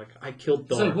 he's all like, I killed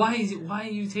Thor. It's like, why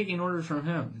are you taking orders from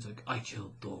him? He's like, I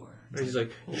killed Thor. And he's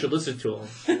like, you should listen to him.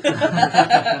 And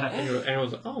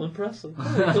everyone's like, oh, impressive.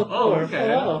 Oh,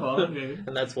 okay. Oh. Well, okay.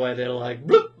 And that's why they're like,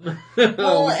 bloop.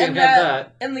 Well, we can't and have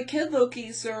that. And the Kid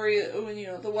Loki story,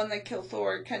 when the one that killed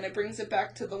Thor, kind of brings it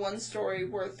back to the one story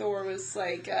where Thor was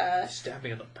like, Stab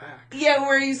me in the back. yeah,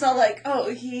 where he's all like,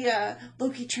 oh,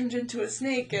 Loki turned into a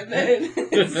snake and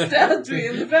then stabbed me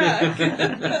in the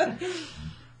back.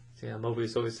 Yeah,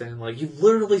 Moby's always saying, like, you've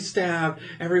literally stabbed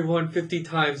everyone 50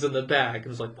 times in the back. And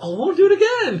it's like, oh, I won't do it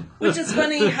again. Which is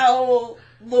funny how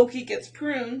Loki gets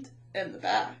pruned in the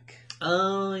back.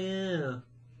 Oh, yeah.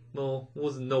 Well,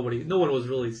 no one was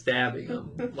really stabbing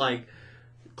him, like,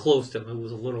 close to him. It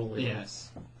was literally,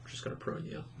 Yes. I'm just going to prune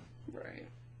you. Right.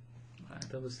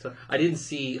 That was tough. I didn't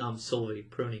see Sylvie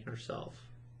pruning herself.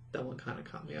 That one kind of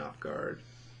caught me off guard.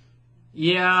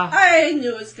 Yeah. I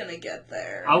knew it was going to get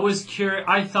there. I was curious.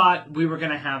 I thought we were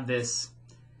going to have this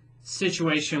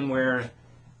situation where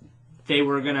they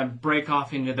were going to break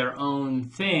off into their own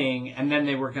thing, and then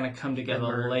they were going to come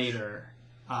together later.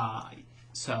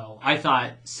 So I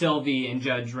thought Sylvie and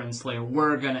Judge Renslayer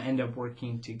were going to end up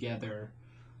working together,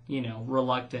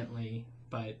 reluctantly,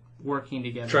 but working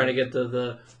together. Trying to get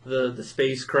the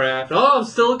spacecraft. Oh, I'm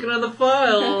still looking on the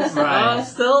files. Right. I'm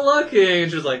still looking. And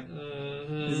she's like,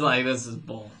 He's like, this is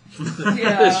bull.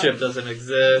 Yeah. This ship doesn't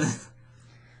exist.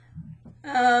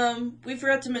 We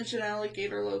forgot to mention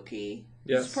Alligator Loki.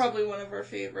 Yes. He's probably one of our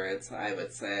favorites, I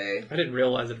would say. I didn't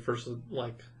realize at first,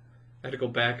 like, I had to go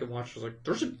back and watch. I was like,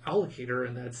 there's an alligator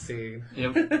in that scene.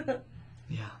 Yep.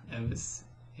 Yeah, it was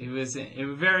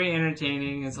very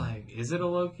entertaining. It's like, is it a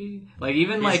Loki? Like,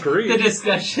 even He's like green. the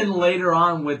discussion later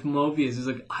on with Mobius is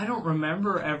like, I don't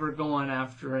remember ever going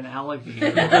after an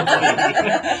alligator.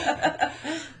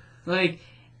 like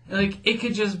it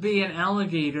could just be an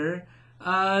alligator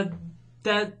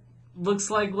that looks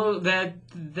like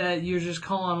that you're just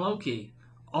calling Loki.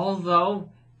 Although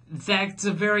that's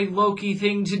a very Loki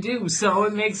thing to do, so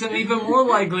it makes him even more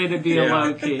likely to be a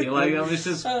Loki. Like, it was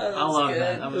just, I love good.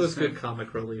 that. It was good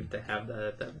comic relief to have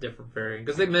that different variant.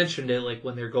 Because they mentioned it, like,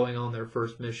 when they're going on their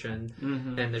first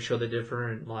mission, and they show the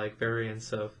different, like,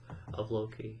 variants of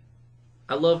Loki.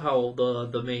 I love how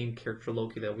the main character,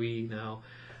 Loki, that we know,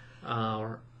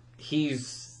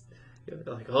 he's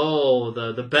like, oh,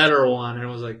 the better one. And it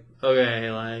was like,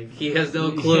 okay, like, he has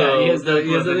no clue. Yeah, he has no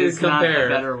clue that he it's not the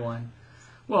better one.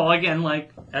 Well, again,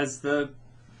 like, as the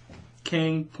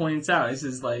king points out, he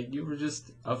says, like, you were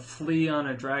just a flea on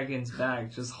a dragon's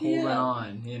back, just holding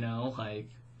on, like...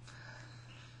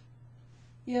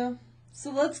 Yeah.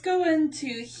 So let's go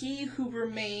into He Who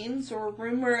Remains, or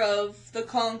Rumor of the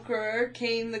Conqueror,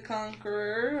 Kane the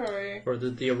Conqueror, Or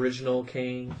the original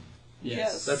Kane.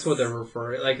 Yes. That's what they're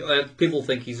referring. Like people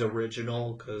think he's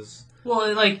original because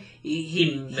Well, like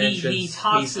he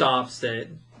stops it.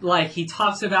 Like he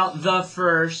talks about the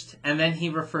first, and then he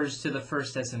refers to the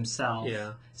first as himself.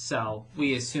 Yeah. So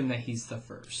we assume that he's the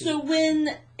first. So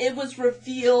when it was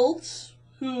revealed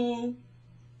when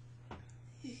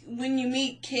you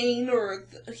meet Kane or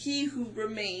He Who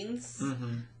Remains,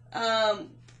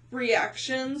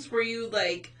 reactions, were you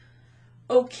like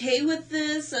okay with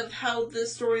this, of how the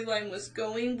storyline was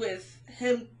going with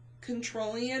him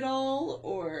controlling it all,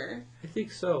 or? I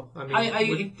think so. I mean,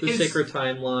 with the sacred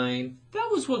timeline. That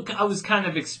was what I was kind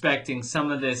of expecting.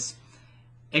 Some of this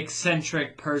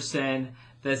eccentric person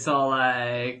that's all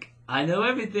like, I know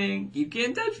everything, you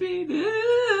can't touch me.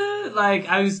 Like,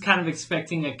 I was kind of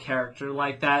expecting a character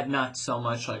like that, not so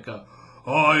much like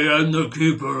I am the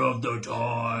keeper of the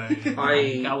time.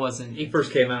 I wasn't. He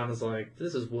first came out and was like,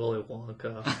 this is Willy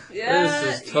Wonka. Yeah,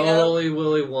 this is totally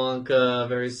Willy Wonka,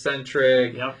 very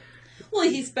eccentric. Yep. Well,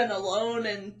 he's been alone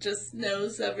and just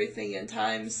knows everything in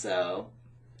time, so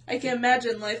I can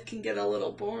imagine life can get a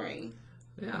little boring.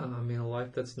 Yeah, I mean, a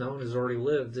life that's known is already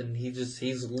lived, and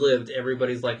he's lived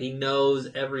everybody's life. He knows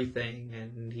everything,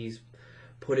 and he's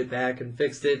put it back and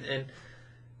fixed it, and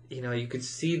you know, you could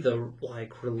see the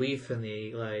like relief and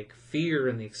the like fear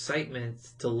and the excitement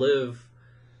to live,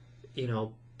 you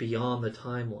know, beyond the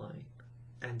timeline.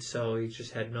 And so he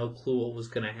just had no clue what was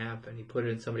going to happen. He put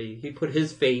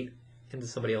his fate into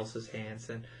somebody else's hands,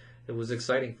 and it was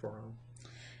exciting for him.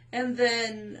 And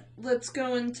then let's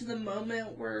go into the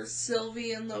moment where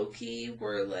Sylvie and Loki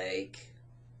were like,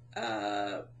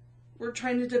 we're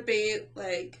trying to debate,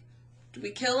 like, do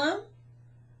we kill him?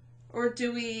 Or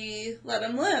do we let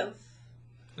him live?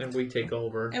 And we take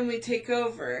over.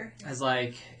 As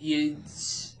like, I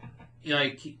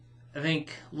think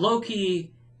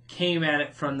Loki came at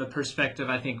it from the perspective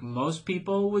I think most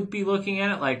people would be looking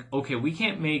at it. Like, okay, we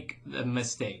can't make a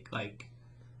mistake. Like,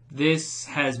 this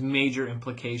has major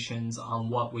implications on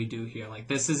what we do here. Like,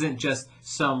 this isn't just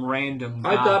some random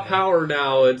guy. I've got power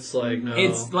now. It's like, no.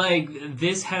 It's like,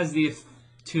 this has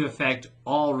to affect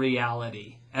all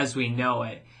reality as we know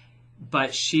it.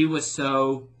 But she was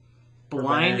so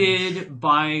blinded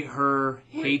by her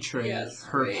hatred,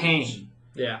 her pain,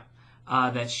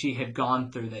 that she had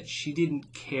gone through, that she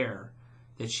didn't care,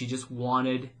 that she just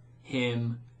wanted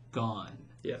him gone.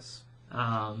 Yes.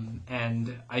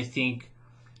 And I think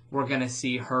we're going to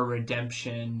see her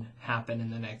redemption happen in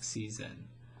the next season.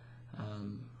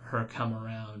 Her come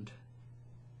around.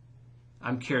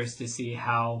 I'm curious to see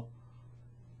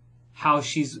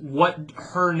what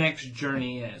her next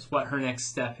journey is, what her next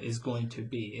step is going to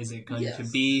be. Is it going to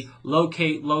be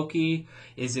locate Loki?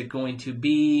 Is it going to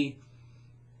be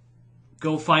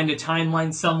go find a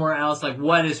timeline somewhere else? Like,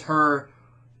 what is her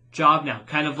job now?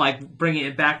 Kind of like bringing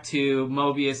it back to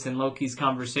Mobius and Loki's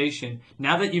conversation.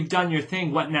 Now that you've done your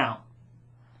thing, what now?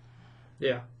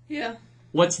 Yeah.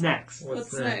 What's next?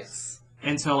 What's next?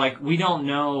 And so, like, we don't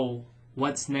know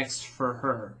what's next for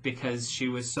her because she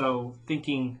was so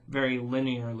thinking very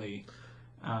linearly.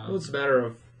 Well, it's a matter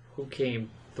of who came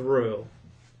through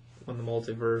when the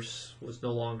multiverse was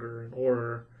no longer in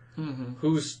order. Mm-hmm.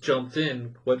 Who's jumped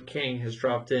in, what Kang has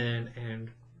dropped in,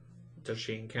 and does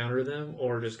she encounter them?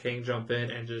 Or does Kang jump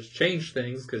in and just change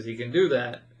things because he can do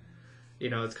that? You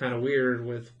know, it's kind of weird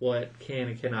with what can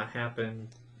and cannot happen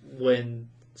when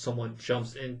someone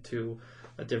jumps into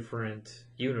a different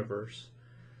universe.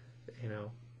 You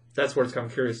know, that's where it's kind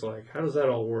of curious, like, how does that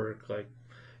all work? Like,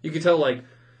 you can tell, like,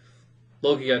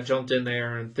 Loki got jumped in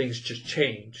there and things just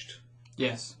changed.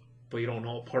 Yes. But you don't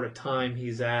know what part of time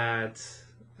he's at.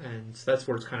 And so that's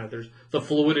where it's kind of, there's the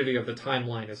fluidity of the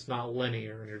timeline is not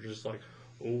linear. And you're just like,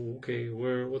 oh, okay,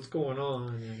 what's going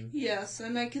on? And yes,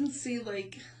 and I can see,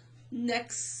 like,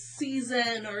 next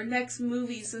season or next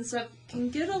movies and stuff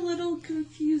can get a little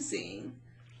confusing.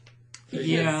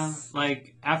 Yeah,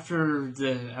 like after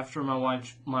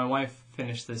my wife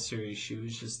finished this series, she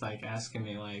was just like asking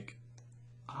me like,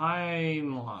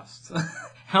 I'm lost.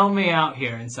 Help me out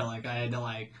here. And so like I had to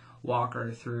like walk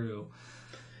her through,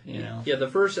 you know. Yeah, the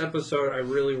first episode I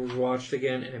really watched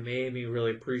again and it made me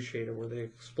really appreciate it, where they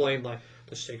explained like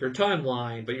the sacred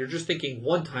timeline, but you're just thinking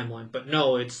one timeline, but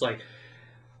no, it's like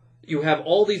you have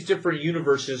all these different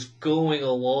universes going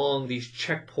along these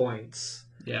checkpoints.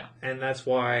 Yeah. And that's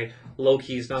why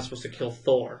Loki's not supposed to kill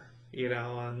Thor, you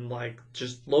know, and like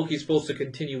just Loki's supposed to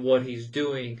continue what he's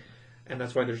doing, and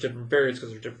that's why there's different variants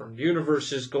because there's different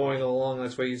universes going along.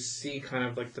 That's why you see kind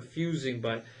of like the fusing,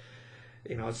 but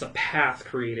it's a path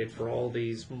created for all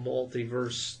these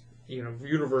multiverse,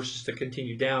 universes to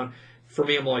continue down. For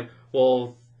me, I'm like,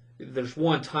 well, there's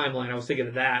one timeline. I was thinking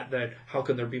of that how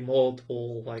can there be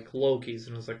multiple like Lokis?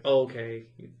 And I was like, oh, okay,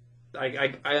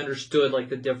 I understood like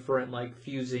the different like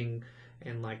fusing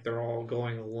and like they're all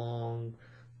going along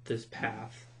this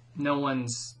path. No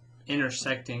one's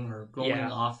intersecting or going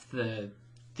off the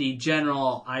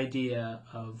general idea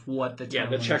of what the the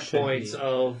checkpoints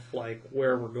of like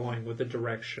where we're going with the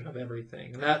direction of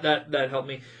everything. And that helped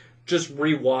me. Just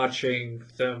rewatching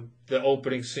the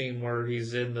opening scene where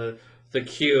he's in the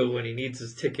queue and he needs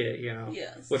his ticket,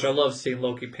 Yes. Which I love seeing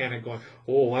Loki panic, going,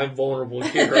 "Oh, I'm vulnerable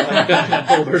here.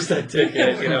 Oh, where's that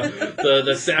ticket?"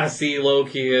 The sassy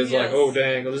Loki is like, "Oh,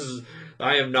 dang,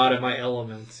 I am not in my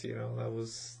element."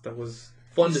 That was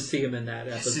fun to see him in that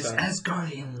episode. This is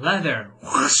Asgardian leather.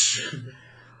 Whoosh.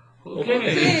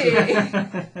 Okay.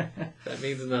 That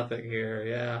means nothing here.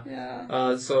 Yeah.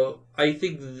 Yeah. So I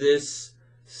think this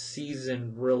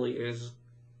season really is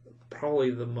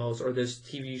probably the most, or this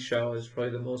TV show is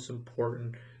probably the most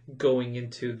important going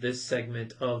into this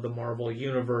segment of the Marvel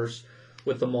Universe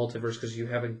with the multiverse, because you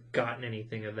haven't gotten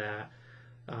anything of that.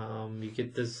 You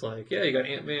get this, like, you got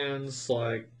Ant-Man's,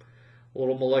 like,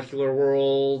 little molecular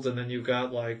world, and then you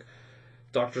got, like,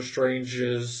 Doctor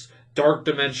Strange's dark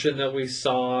dimension that we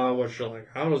saw, which you're like,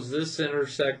 how does this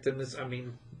intersect in this? I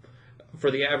mean,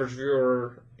 for the average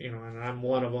viewer, and I'm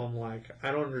one of them, like,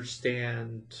 I don't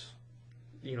understand,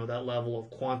 that level of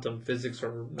quantum physics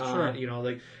or not,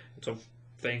 Sure. So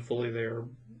thankfully they're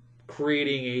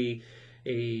creating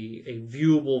a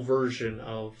viewable version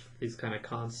of these kind of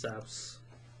concepts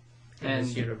in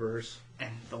this universe.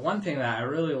 And the one thing that I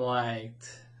really liked,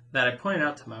 that I pointed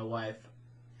out to my wife,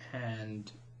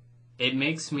 and it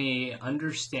makes me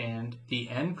understand the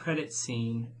end credit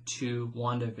scene to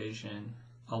WandaVision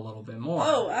a little bit more.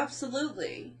 Oh,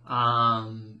 absolutely.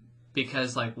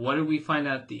 Because, like, what did we find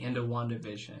out at the end of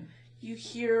WandaVision? You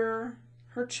hear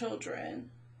her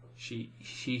children. She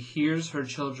hears her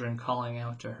children calling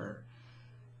out to her.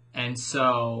 And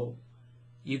so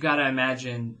you got to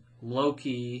imagine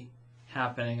Loki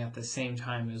happening at the same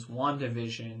time as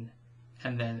WandaVision.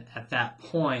 And then at that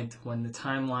point, when the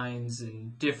timelines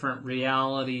and different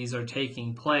realities are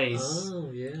taking place,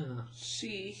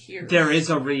 she hears. There is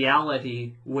a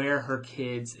reality where her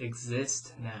kids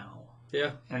exist now.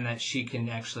 Yeah. And that she can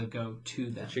actually go to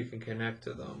them. She can connect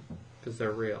to them because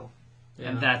they're real. Yeah.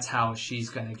 And that's how she's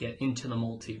going to get into the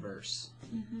multiverse.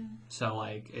 Mm-hmm. So,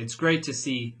 like, it's great to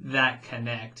see that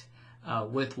connect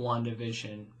with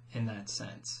WandaVision in that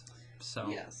sense. So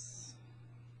Yes.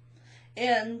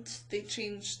 And they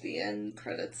changed the end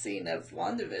credit scene of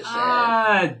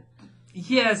WandaVision.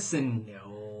 Yes and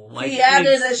no. Like, he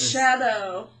added a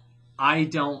shadow. I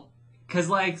don't... Because,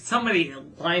 like, somebody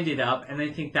lined it up, and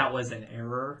I think that was an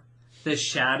error. The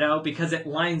shadow, because it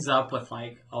lines up with,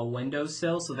 like, a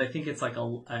windowsill, so they think it's, like,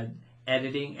 an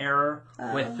editing error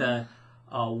with the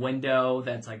window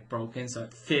that's, like, broken, so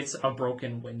it fits a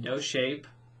broken window shape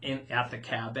at the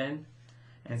cabin.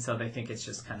 And so they think it's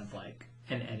just kind of, like,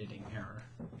 an editing error.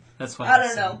 That's what I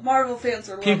don't know. Marvel fans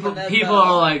are loving it. People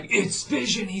are like, it's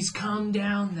Vision, he's come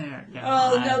down there.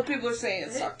 No, people are saying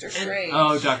it's Doctor Strange.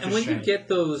 Doctor Strange. And when you get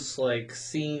those, like,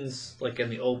 scenes, like, in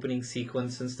the opening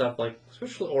sequence and stuff, like,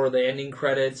 especially, or the ending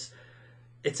credits,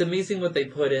 it's amazing what they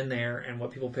put in there and what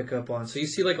people pick up on. So you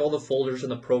see, like, all the folders in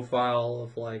the profile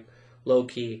of, like,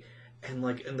 Loki, and,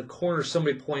 like, in the corner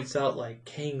somebody points out, like,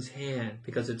 Kang's hand,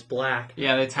 because it's black.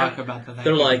 Yeah, they talk about that.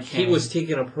 They're like, he was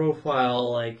taking a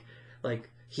profile, like,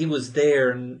 he was there,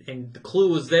 and the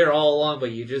clue was there all along,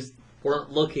 but you just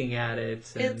weren't looking at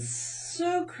it. And it's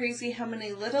so crazy how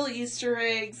many little Easter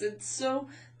eggs and so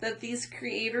that these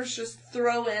creators just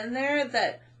throw in there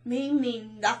that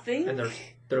mean nothing. And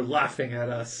they're laughing at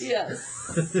us.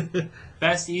 Yes.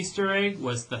 Best Easter egg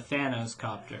was the Thanos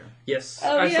copter. Yes,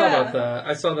 Oh, I yeah. saw about that.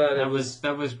 I saw that.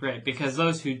 That was great, because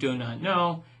those who do not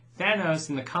know, Thanos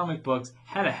in the comic books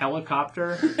had a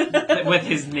helicopter with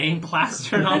his name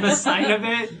plastered on the side of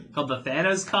it called the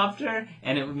Thanos copter,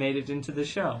 and it made it into the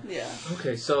show. Yeah.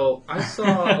 Okay, so I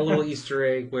saw a little Easter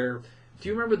egg where, do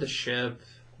you remember the ship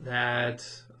that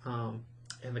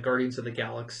in the Guardians of the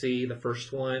Galaxy, the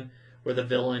first one, where the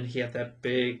villain, he had that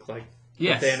big, like,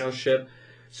 Yes. Thanos ship?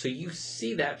 So you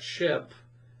see that ship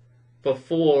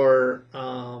before,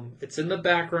 it's in the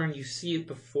background, you see it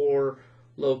before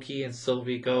Loki and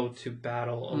Sylvie go to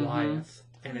battle Goliath.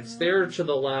 And it's there to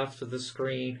the left of the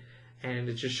screen, and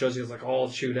it just shows you it's like all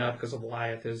chewed up because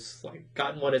Goliath has like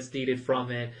gotten what it's needed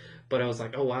from it. But I was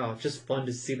like, oh wow, it's just fun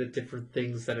to see the different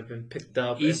things that have been picked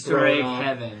up. Easter egg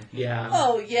heaven. Yeah.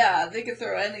 Oh yeah, they could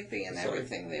throw anything and So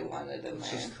everything they wanted in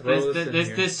there. Just throw this in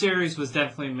here. This series was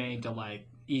definitely made to like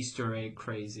Easter egg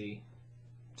crazy.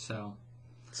 So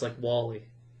It's like Wall-E.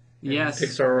 And yes,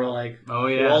 Pixar were like, oh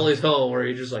yeah, Wall-E's home, where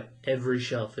you're just like, every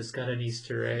shelf has got an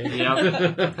Easter egg.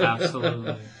 Yep,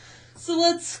 absolutely. So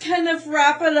let's kind of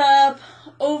wrap it up.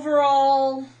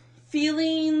 Overall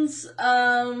feelings.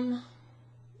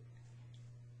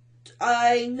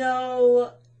 I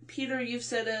know, Peter, you've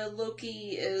said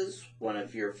Loki is one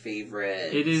of your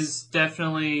favorites. It is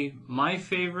definitely my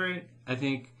favorite. I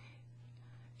think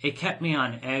it kept me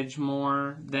on edge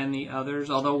more than the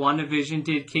others. Although WandaVision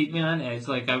did keep me on edge.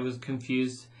 Like, I was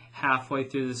confused halfway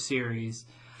through the series.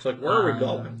 It's like, where are we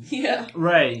going? Yeah.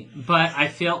 Right. But I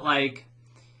felt like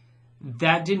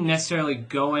that didn't necessarily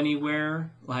go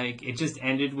anywhere. Like, it just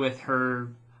ended with her,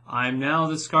 I'm now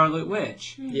the Scarlet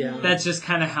Witch. Yeah. That's just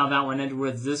kind of how that one ended,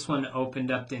 where this one opened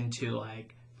up into,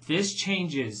 like, this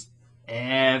changes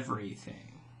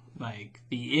everything. Like,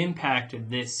 the impact of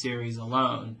this series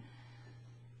alone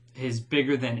is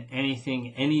bigger than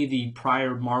anything any of the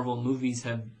prior Marvel movies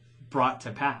have brought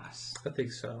to pass. I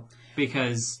think so.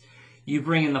 Because you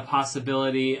bring in the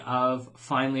possibility of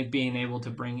finally being able to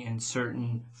bring in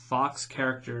certain Fox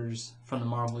characters from the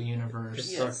Marvel Universe.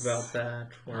 Just Yes. talk about that.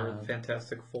 Or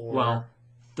Fantastic Four. Well,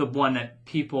 the one that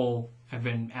people have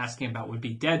been asking about would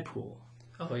be Deadpool.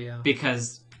 Oh, yeah.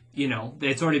 Because, you know,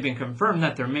 it's already been confirmed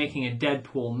that they're making a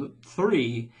Deadpool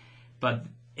 3, but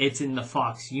it's in the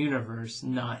Fox universe,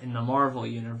 not in the Marvel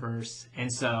universe.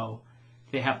 And so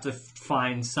they have to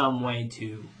find some way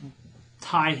to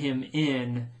tie him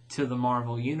in to the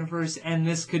Marvel universe, and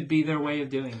this could be their way of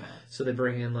doing that. So they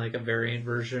bring in like a variant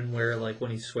version where like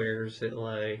when he swears it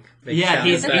like makes Yeah, sound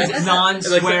he's effects.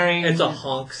 non-swearing. It's a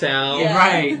honk sound. Yeah.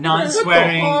 Right,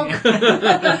 non-swearing. Honk.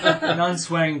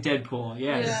 Non-swearing Deadpool,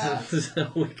 yes. Yeah.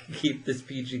 So we can keep this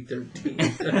PG-13.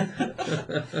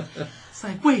 It's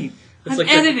like, wait, It's I'm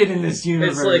like edited in this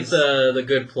universe. It's like the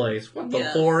Good Place. What the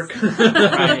Yes. fork?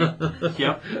 Right.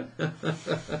 Yep.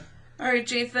 Alright,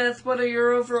 Japheth, what are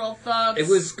your overall thoughts? It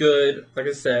was good. Like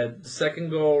I said, the second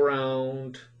go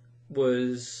around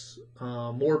was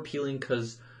more appealing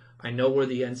because I know where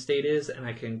the end state is, and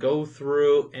I can go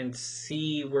through and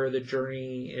see where the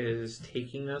journey is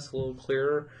taking us a little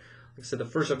clearer. Like I said, the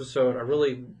first episode, I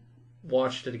really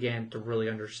watched it again to really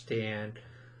understand.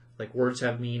 Like, words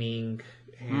have meaning,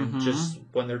 and just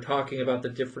when they're talking about the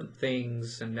different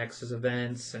things and Nexus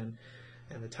events and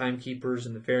the timekeepers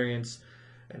and the variants,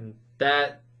 and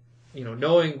that, you know,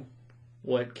 knowing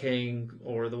what Kang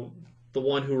or the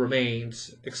one who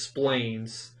remains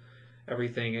explains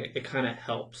everything, it kind of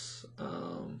helps.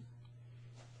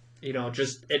 You know,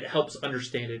 just it helps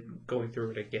understand it going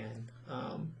through it again.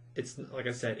 It's like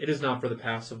I said, it is not for the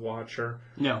passive watcher.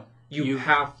 No. You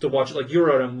have to watch it like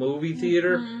you're at a movie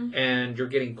theater and you're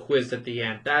getting quizzed at the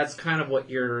end. That's kind of what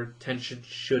your attention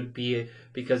should be,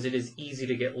 because it is easy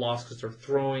to get lost because they're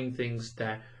throwing things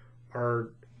that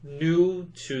are new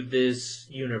to this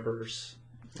universe.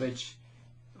 Which,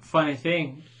 funny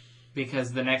thing,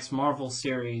 because the next Marvel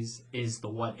series is the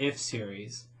What If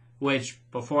series, which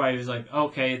before I was like,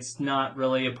 okay, it's not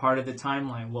really a part of the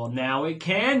timeline. Well, now it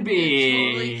can be.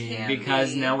 It totally can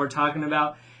because be. now we're talking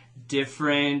about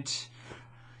different,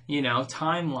 you know,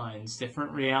 timelines,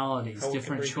 different realities, How we can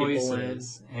different bring people in.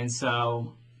 choices. And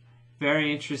so,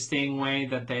 very interesting way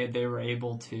that they were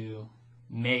able to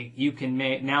make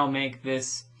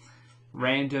this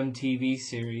random TV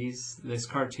series, this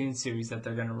cartoon series that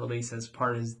they're going to release as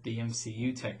part of the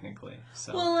MCU technically.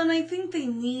 So Well, and I think they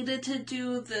needed to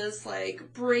do this,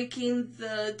 like, breaking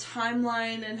the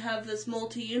timeline and have this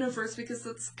multi-universe, because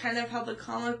that's kind of how the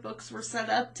comic books were set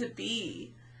up to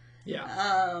be.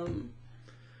 Yeah.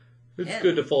 It's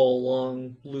good to follow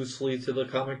along loosely to the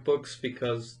comic books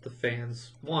because the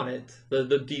fans want it.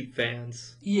 The deep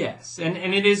fans. yes, and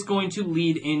it is going to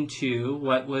lead into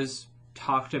what was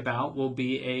talked about will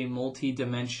be a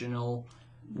multi-dimensional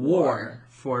war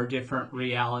for different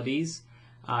realities.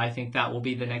 I think that will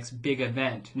be the next big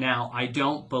event. Now, I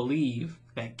don't believe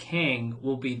that Kang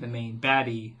will be the main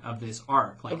baddie of this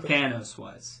arc, like Thanos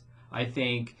was. I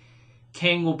think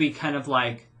Kang will be kind of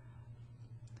like,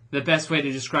 the best way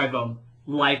to describe him,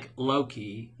 like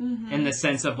Loki, in the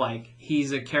sense of, like,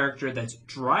 he's a character that's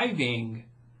driving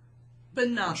But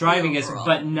not us,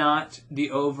 but not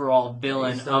the overall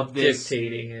villain He's not of this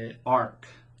dictating it. arc.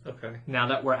 Okay. Now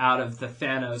that we're out of the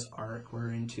Thanos arc,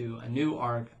 we're into a new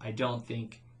arc. I don't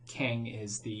think Kang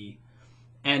is the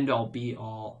end-all,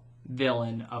 be-all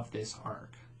villain of this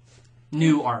arc.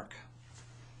 New arc.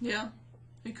 Yeah.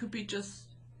 It could be just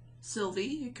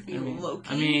Sylvie. It could be Loki.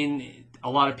 I mean, a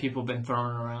lot of people have been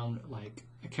throwing around like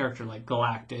a character like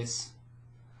Galactus,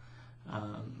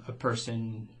 a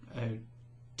person, a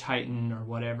Titan or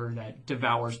whatever that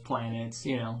devours planets,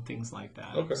 things like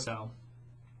that. Okay. So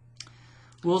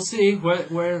we'll see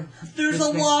where there's this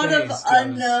a next lot of phase goes.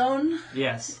 unknown.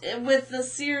 Yes. With the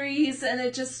series, and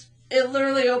it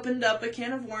literally opened up a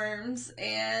can of worms,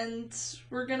 and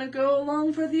we're gonna go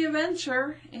along for the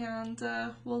adventure, and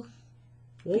we'll.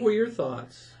 What were your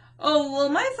thoughts? Oh, well,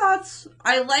 my thoughts,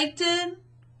 I liked it.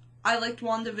 I liked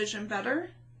WandaVision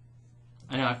better.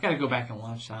 I know, I've got to go back and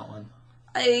watch that one.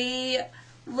 I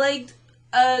liked,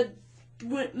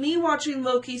 me watching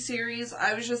Loki series,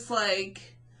 I was just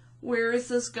like, where is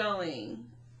this going?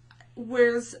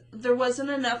 There wasn't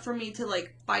enough for me to,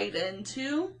 like, bite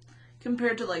into,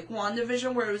 compared to, like,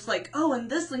 WandaVision, where it was like, oh, and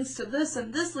this links to this,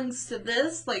 and this links to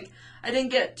this. Like, I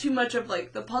didn't get too much of,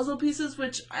 like, the puzzle pieces,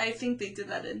 which I think they did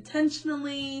that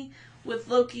intentionally with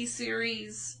Loki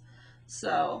series.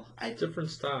 So,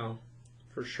 Different style,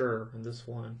 for sure, and this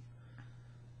one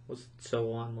was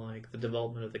so on, like, the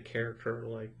development of the character.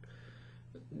 Like,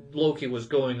 Loki was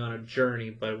going on a journey,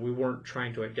 but we weren't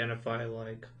trying to identify,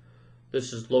 like,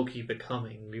 this is Loki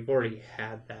becoming. We've already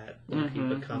had that Loki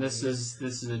becoming. This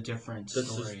is a different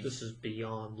story. This is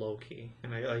beyond Loki,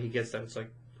 and he gets that. It's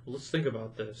like, let's think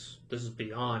about this. This is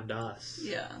beyond us.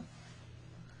 yeah.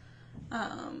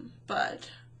 But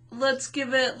let's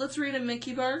rate it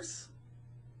Mickey bars.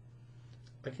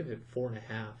 I give it 4.5.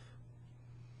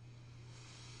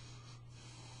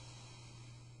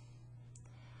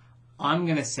 I'm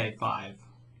gonna say 5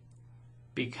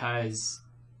 because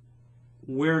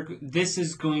this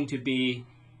is going to be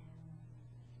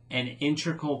an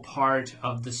integral part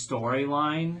of the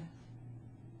storyline.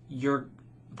 You're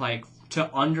like,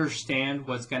 to understand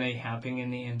what's going to happen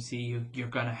in the MCU, you're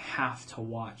going to have to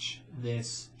watch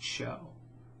this show.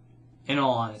 In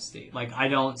all honesty, like, I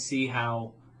don't see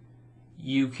how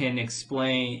you can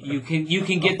explain. You can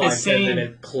get the same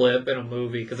 5-10-minute clip in a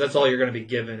movie, because that's all you're going to be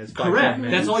given. Is 5-10 correct.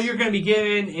 minutes. That's all you're going to be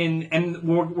given, and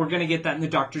we're going to get that in the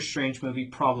Doctor Strange movie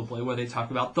probably, where they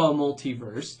talk about the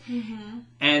multiverse. Mm-hmm.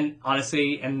 And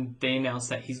honestly, and they announced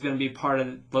that he's going to be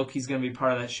Loki's going to be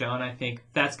part of that show, and I think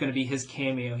that's going to be his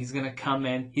cameo. He's going to come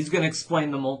in, he's going to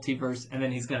explain the multiverse, and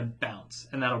then he's going to bounce,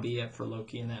 and that'll be it for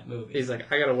Loki in that movie. He's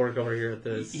like, I got to work over here at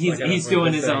this. He's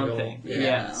doing his own thing. Yeah.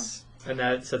 Yes. And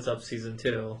that sets up season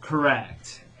 2.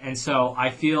 Correct. And so I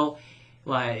feel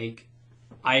like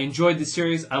I enjoyed the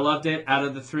series. I loved it. Out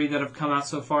of the 3 that have come out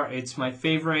so far, it's my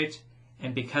favorite.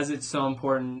 And because it's so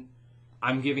important,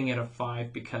 I'm giving it a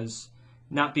 5 because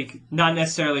not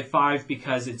necessarily 5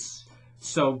 because it's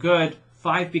so good.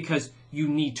 5 because you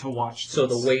need to watch this. So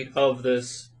the weight of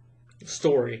this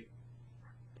story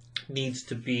needs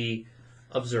to be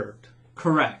observed.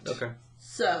 Correct. Okay.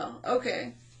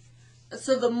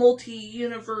 So the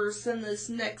multi-universe and this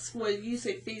next, what you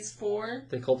say, phase 4?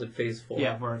 They called it phase 4.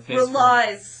 Yeah, we're at phase 4.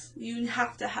 Relies. You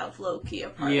have to have Loki a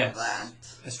part of that.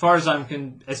 As far as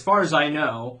I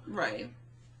know, Right.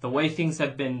 the way things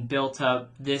have been built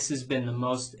up, this has been the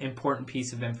most important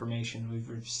piece of information we've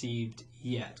received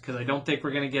yet. Because I don't think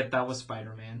we're going to get that with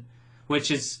Spider-Man,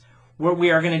 which is where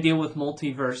we are going to deal with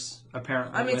multiverse,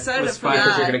 apparently. I'm excited with for Because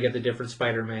that. you're going to get the different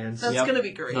Spider-Mans. That's going to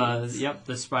be great.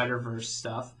 The Spider-Verse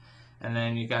stuff. And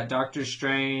then you got Doctor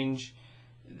Strange.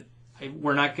 I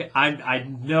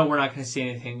know we're not going to see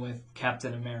anything with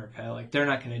Captain America. Like, they're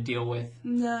not going to deal with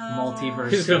multiverse.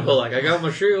 He's going to go like, I got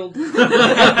my shield. Right.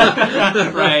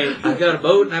 I've got a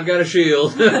boat and I've got a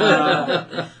shield.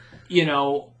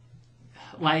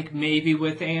 Like maybe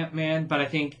with Ant-Man, but I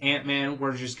think Ant-Man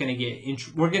we're just going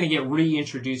to get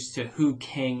reintroduced to who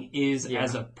Kang is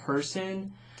as a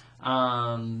person.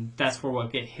 That's where we'll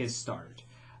get his start.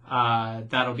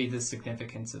 That'll be the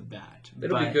significance of that.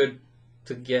 It'll be good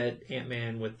to get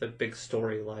Ant-Man with a big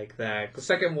story like that. The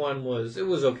second one was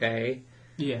okay.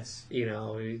 Yes.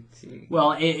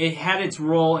 Well, it had its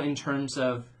role in terms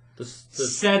of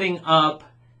setting up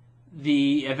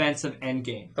the events of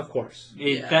Endgame. Of course.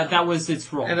 That was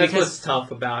its role. And that's what's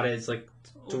tough about it. It's like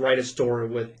to write a story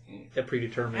with a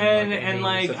predetermined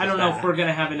I don't know if we're going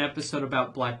to have an episode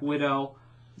about Black Widow.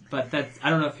 But I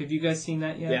don't know if have you guys seen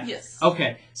that yet? Yeah. Yes.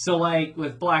 Okay, so like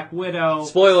with Black Widow.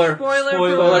 Spoiler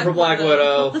for Black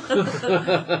Widow.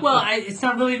 Well, it's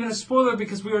not really even a spoiler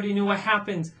because we already knew what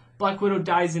happens. Black Widow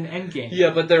dies in Endgame.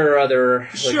 Yeah, but there are other.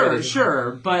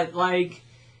 Sure, but like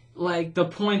the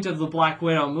point of the Black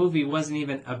Widow movie wasn't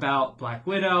even about Black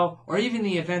Widow or even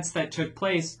the events that took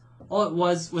place all it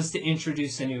was to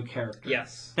introduce a new character.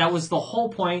 Yes. That was the whole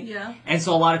point. Yeah. And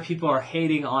so a lot of people are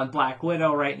hating on Black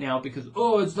Widow right now because,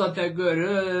 oh, it's not that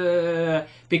good.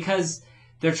 Because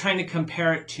they're trying to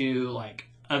compare it to, like,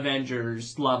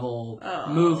 Avengers level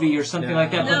movie or something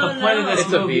like that. But the point of this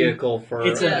movie...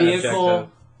 It's a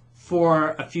vehicle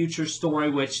for a future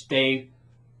story, which they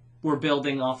were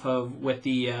building off of with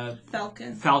the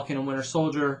Falcon and Winter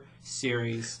Soldier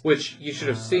series. Which you should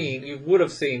have seen. You would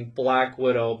have seen Black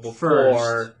Widow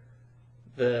before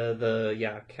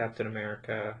the Captain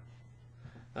America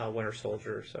Winter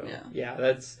Soldier. So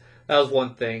that was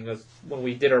one thing. Was when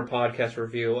we did our podcast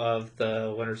review of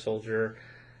the Winter Soldier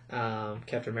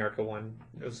Captain America one,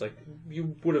 it was like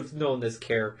you would have known this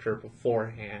character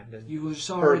beforehand. And you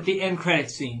saw her at the end credit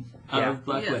scene of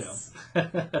Black Widow.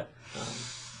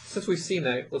 Since we've seen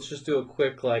that, let's just do a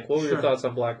quick, what were your thoughts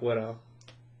on Black Widow?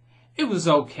 It was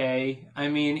okay. I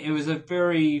mean, it was a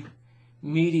very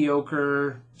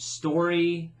mediocre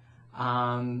story.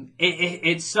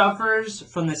 It suffers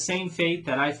from the same fate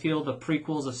that I feel the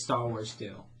prequels of Star Wars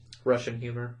do. Russian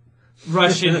humor.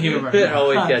 It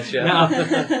always gets you. No,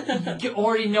 you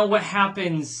already know what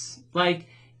happens. Like,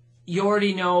 you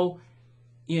already know,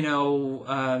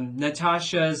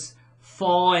 Natasha's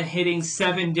fall and hitting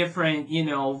 7 different,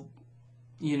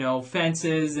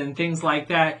 fences and things like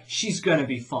that. She's gonna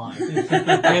be fine.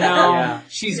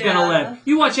 She's gonna live.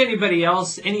 You watch anybody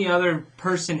else, any other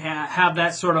person have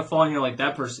that sort of fall, and you're like,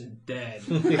 that person's dead.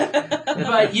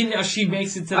 But she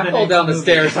makes it to the next fall down the movie.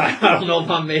 stairs. I don't know if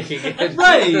I'm making it.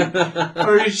 Right.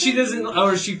 Or she doesn't,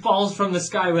 or she falls from the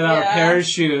sky without a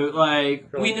parachute.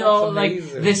 We know,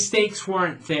 the stakes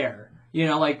weren't there.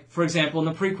 For example, in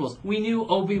the prequels, we knew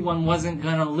Obi-Wan wasn't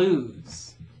gonna lose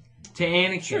to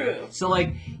Anakin. True. So,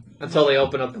 until they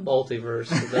open up the multiverse.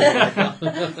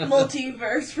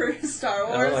 Multiverse for Star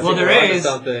Wars. Well, there is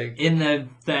in the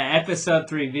Episode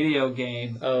 3 video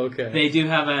game. Oh, okay. They do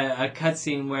have a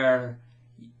cutscene where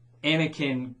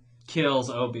Anakin kills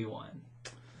Obi-Wan.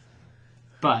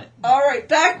 But all right,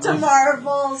 back to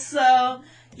Marvel. So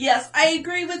yes, I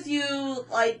agree with you.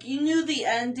 You knew the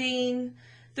ending.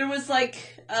 There was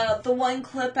the one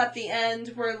clip at the end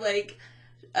where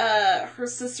her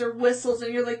sister whistles,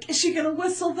 and you're like, is she gonna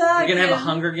whistle back? You're gonna have a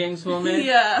Hunger Games moment?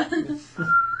 Yeah.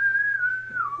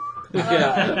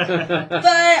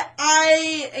 But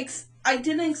I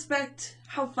didn't expect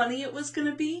how funny it was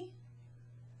gonna be.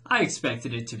 I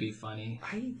expected it to be funny.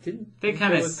 I didn't think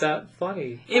it was that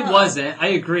funny. It wasn't. I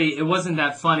agree. It wasn't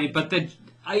that funny, but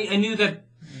I knew that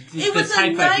it was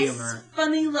type a nice, of humor.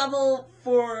 Funny level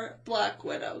for Black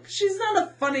Widow. She's not a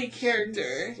funny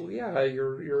character. Well, yeah,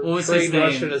 you're what was trained his name?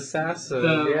 Russian assassin.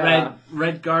 The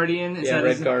Red Guardian?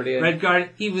 Red Guardian. Red Guardian.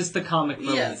 He was the comic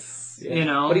relief. Yes.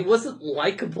 Yeah. But he wasn't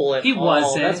likable at all. He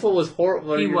wasn't. That's what was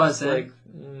horrible. He wasn't.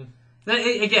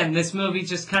 Again, this movie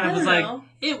just kind of was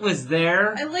it was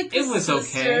there. I like it was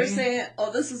okay. saying,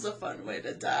 "Oh, this is a fun way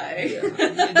to die."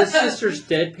 Yeah. The sister's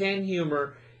deadpan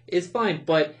humor is fine,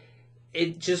 but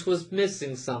it just was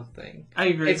missing something. I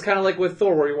agree. It's kind of like with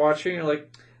Thor, where you're watching, you're like,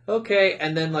 okay,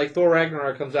 and then Thor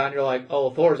Ragnarok comes out, and you're like,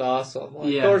 oh, Thor's awesome.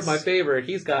 Thor's my favorite.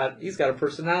 He's got a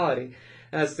personality.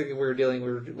 And that's the thing we were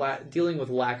dealing with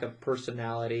lack of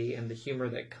personality and the humor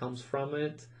that comes from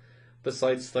it.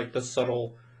 Besides the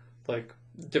subtle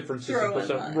differences in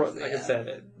personality. I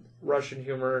said, Russian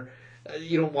humor.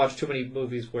 You don't watch too many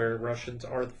movies where Russians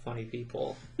are the funny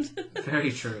people.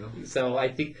 Very true. So I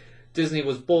think Disney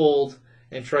was bold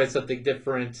and tried something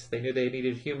different. They knew they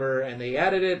needed humor and they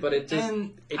added it, but it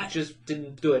just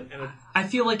didn't do it. And I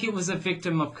feel like it was a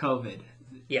victim of COVID.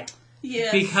 Yeah.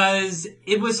 Yes. Because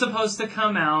it was supposed to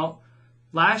come out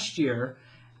last year.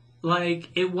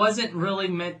 It wasn't really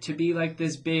meant to be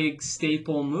this big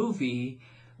staple movie,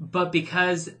 but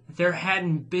because there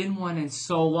hadn't been one in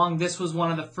so long, this was one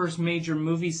of the first major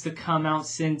movies to come out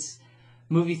since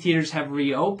movie theaters have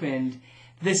reopened.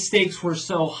 The stakes were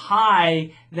so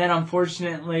high that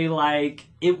unfortunately,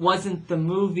 it wasn't the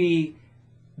movie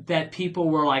that people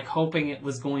were hoping it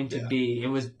was going to be. It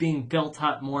was being built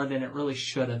up more than it really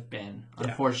should have been,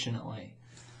 unfortunately.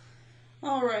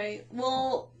 All right.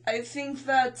 Well, I think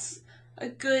that's a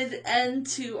good end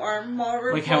to our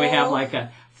Marvel. Like how we have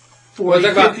a 40,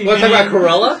 50 minute... Let's talk about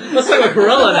Cruella? Let's talk about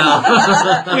Cruella now.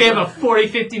 We have a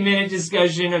 40-50 minute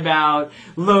discussion about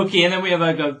Loki, and then we have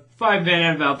a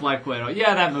 5-minute about Black Widow.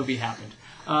 Yeah, that movie happened.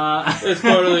 It's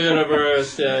part of the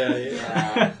universe.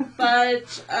 Yeah.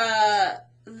 But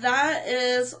that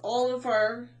is all of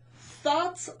our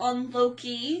thoughts on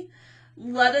Loki.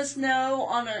 Let us know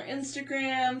on our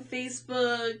Instagram,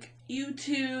 Facebook,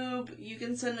 YouTube. You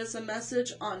can send us a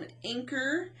message on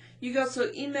Anchor. You can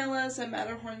also email us at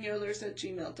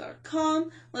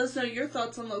matterhornyodlers@gmail.com. Let us know your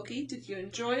thoughts on Loki. Did you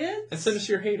enjoy it? And send us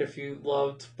your hate if you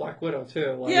loved Black Widow,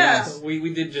 too. Like, Yeah.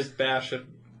 We did just bash it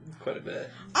quite a bit.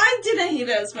 I didn't hate it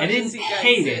as much I as didn't you guys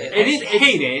hate did. it. I didn't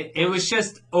hate it. It was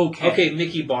just okay. Okay,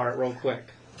 Mickey bar it real quick.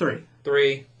 3.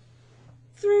 3.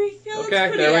 3. Yeah, that's Okay,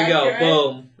 pretty there we accurate.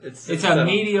 go. Boom. It's a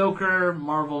mediocre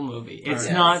Marvel movie. It's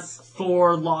Alright. not Yes.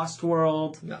 Thor: Lost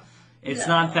World. No. It's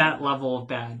No. not that level of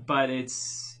bad, but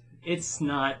it's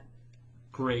not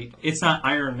great. It's not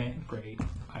Iron Man great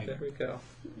either. There we go.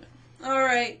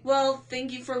 Alright, well,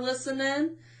 thank you for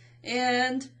listening.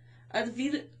 And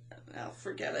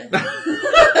forget it.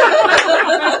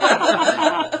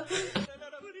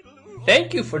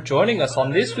 Thank you for joining us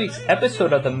on this week's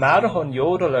episode of the Matterhorn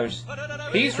Yodelers.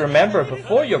 Please remember,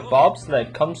 before your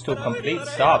bobsled comes to a complete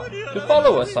stop, to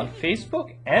follow us on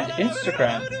Facebook and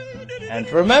Instagram. And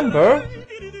remember...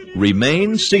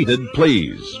 Remain seated,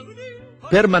 please.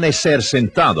 Permanecer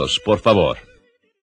sentados, por favor.